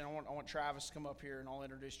benediction. I want Travis to come up here, and I'll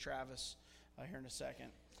introduce Travis here in a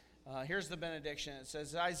second. Here's the benediction. It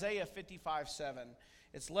says Isaiah 55:7.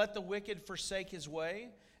 It's let the wicked forsake his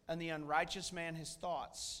way, and the unrighteous man his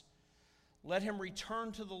thoughts. Let him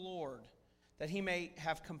return to the Lord, that he may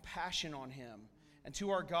have compassion on him, and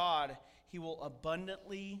to our God he will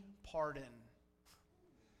abundantly pardon.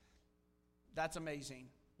 That's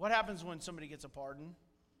amazing. What happens when somebody gets a pardon?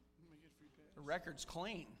 The record's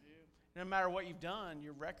clean. No matter what you've done,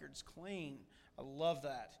 your record's clean. I love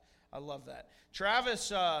that. I love that.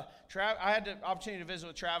 Travis, I had the opportunity to visit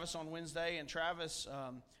with Travis on Wednesday, and Travis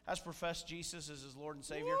has professed Jesus as his Lord and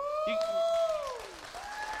Savior.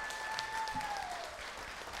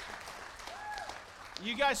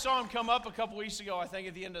 You guys saw him come up a couple weeks ago, I think,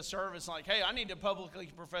 at the end of service, like, hey, I need to publicly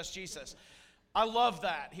profess Jesus. I love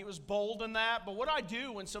that. He was bold in that. But what I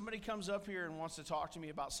do when somebody comes up here and wants to talk to me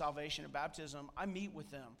about salvation and baptism, I meet with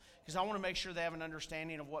them because I want to make sure they have an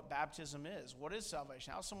understanding of what baptism is. What is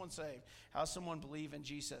salvation? How is someone saved? How does someone believe in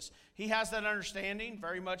Jesus? He has that understanding,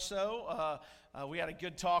 very much so. We had a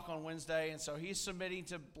good talk on Wednesday, and so he's submitting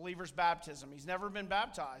to believers' baptism. He's never been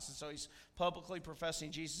baptized, and so he's publicly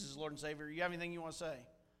professing Jesus as Lord and Savior. You have anything you want to say?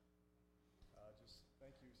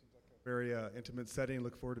 Very intimate setting.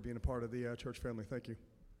 Look forward to being a part of the church family. Thank you.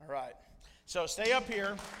 All right. So stay up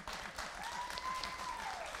here.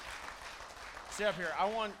 Stay up here. I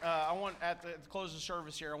want at the close of the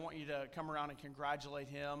service here, I want you to come around and congratulate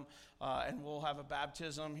him, and we'll have a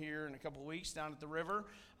baptism here in a couple of weeks down at the river.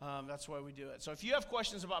 That's the way we do it. So if you have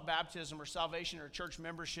questions about baptism or salvation or church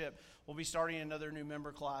membership, we'll be starting another new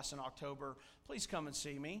member class in October. Please come and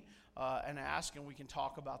see me and ask, and we can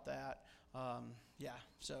talk about that.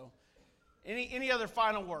 So any other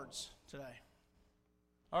final words today?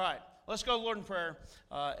 All right, let's go to Lord in prayer,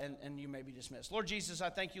 and you may be dismissed. Lord Jesus, I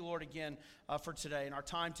thank you, Lord, again for today and our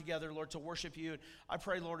time together, Lord, to worship you. I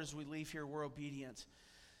pray, Lord, as we leave here, we're obedient.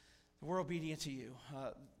 We're obedient to you.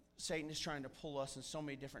 Satan is trying to pull us in so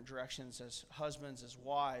many different directions as husbands, as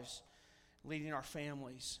wives, leading our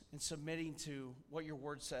families and submitting to what your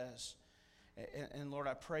word says. And Lord,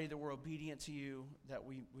 I pray that we're obedient to you, that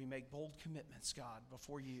we make bold commitments, God,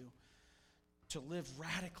 before you, to live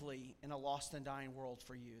radically in a lost and dying world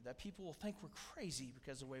for you, that people will think we're crazy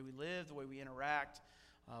because of the way we live, the way we interact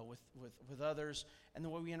with others, and the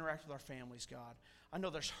way we interact with our families, God. I know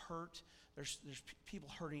there's hurt. There's people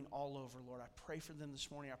hurting all over, Lord. I pray for them this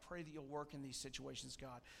morning. I pray that you'll work in these situations,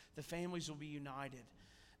 God. The families will be united,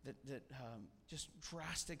 that just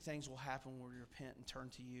drastic things will happen when we repent and turn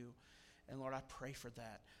to you. And Lord, I pray for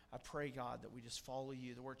that. I pray, God, that we just follow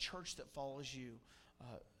you, that we're a church that follows you,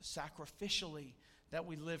 sacrificially, that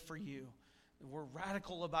we live for you. We're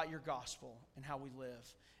radical about your gospel and how we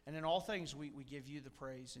live. And in all things, we give you the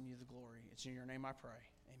praise and you the glory. It's in your name I pray.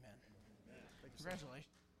 Amen. Congratulations.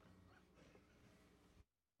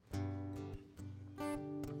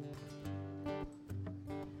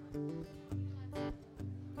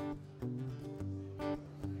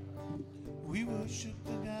 We worship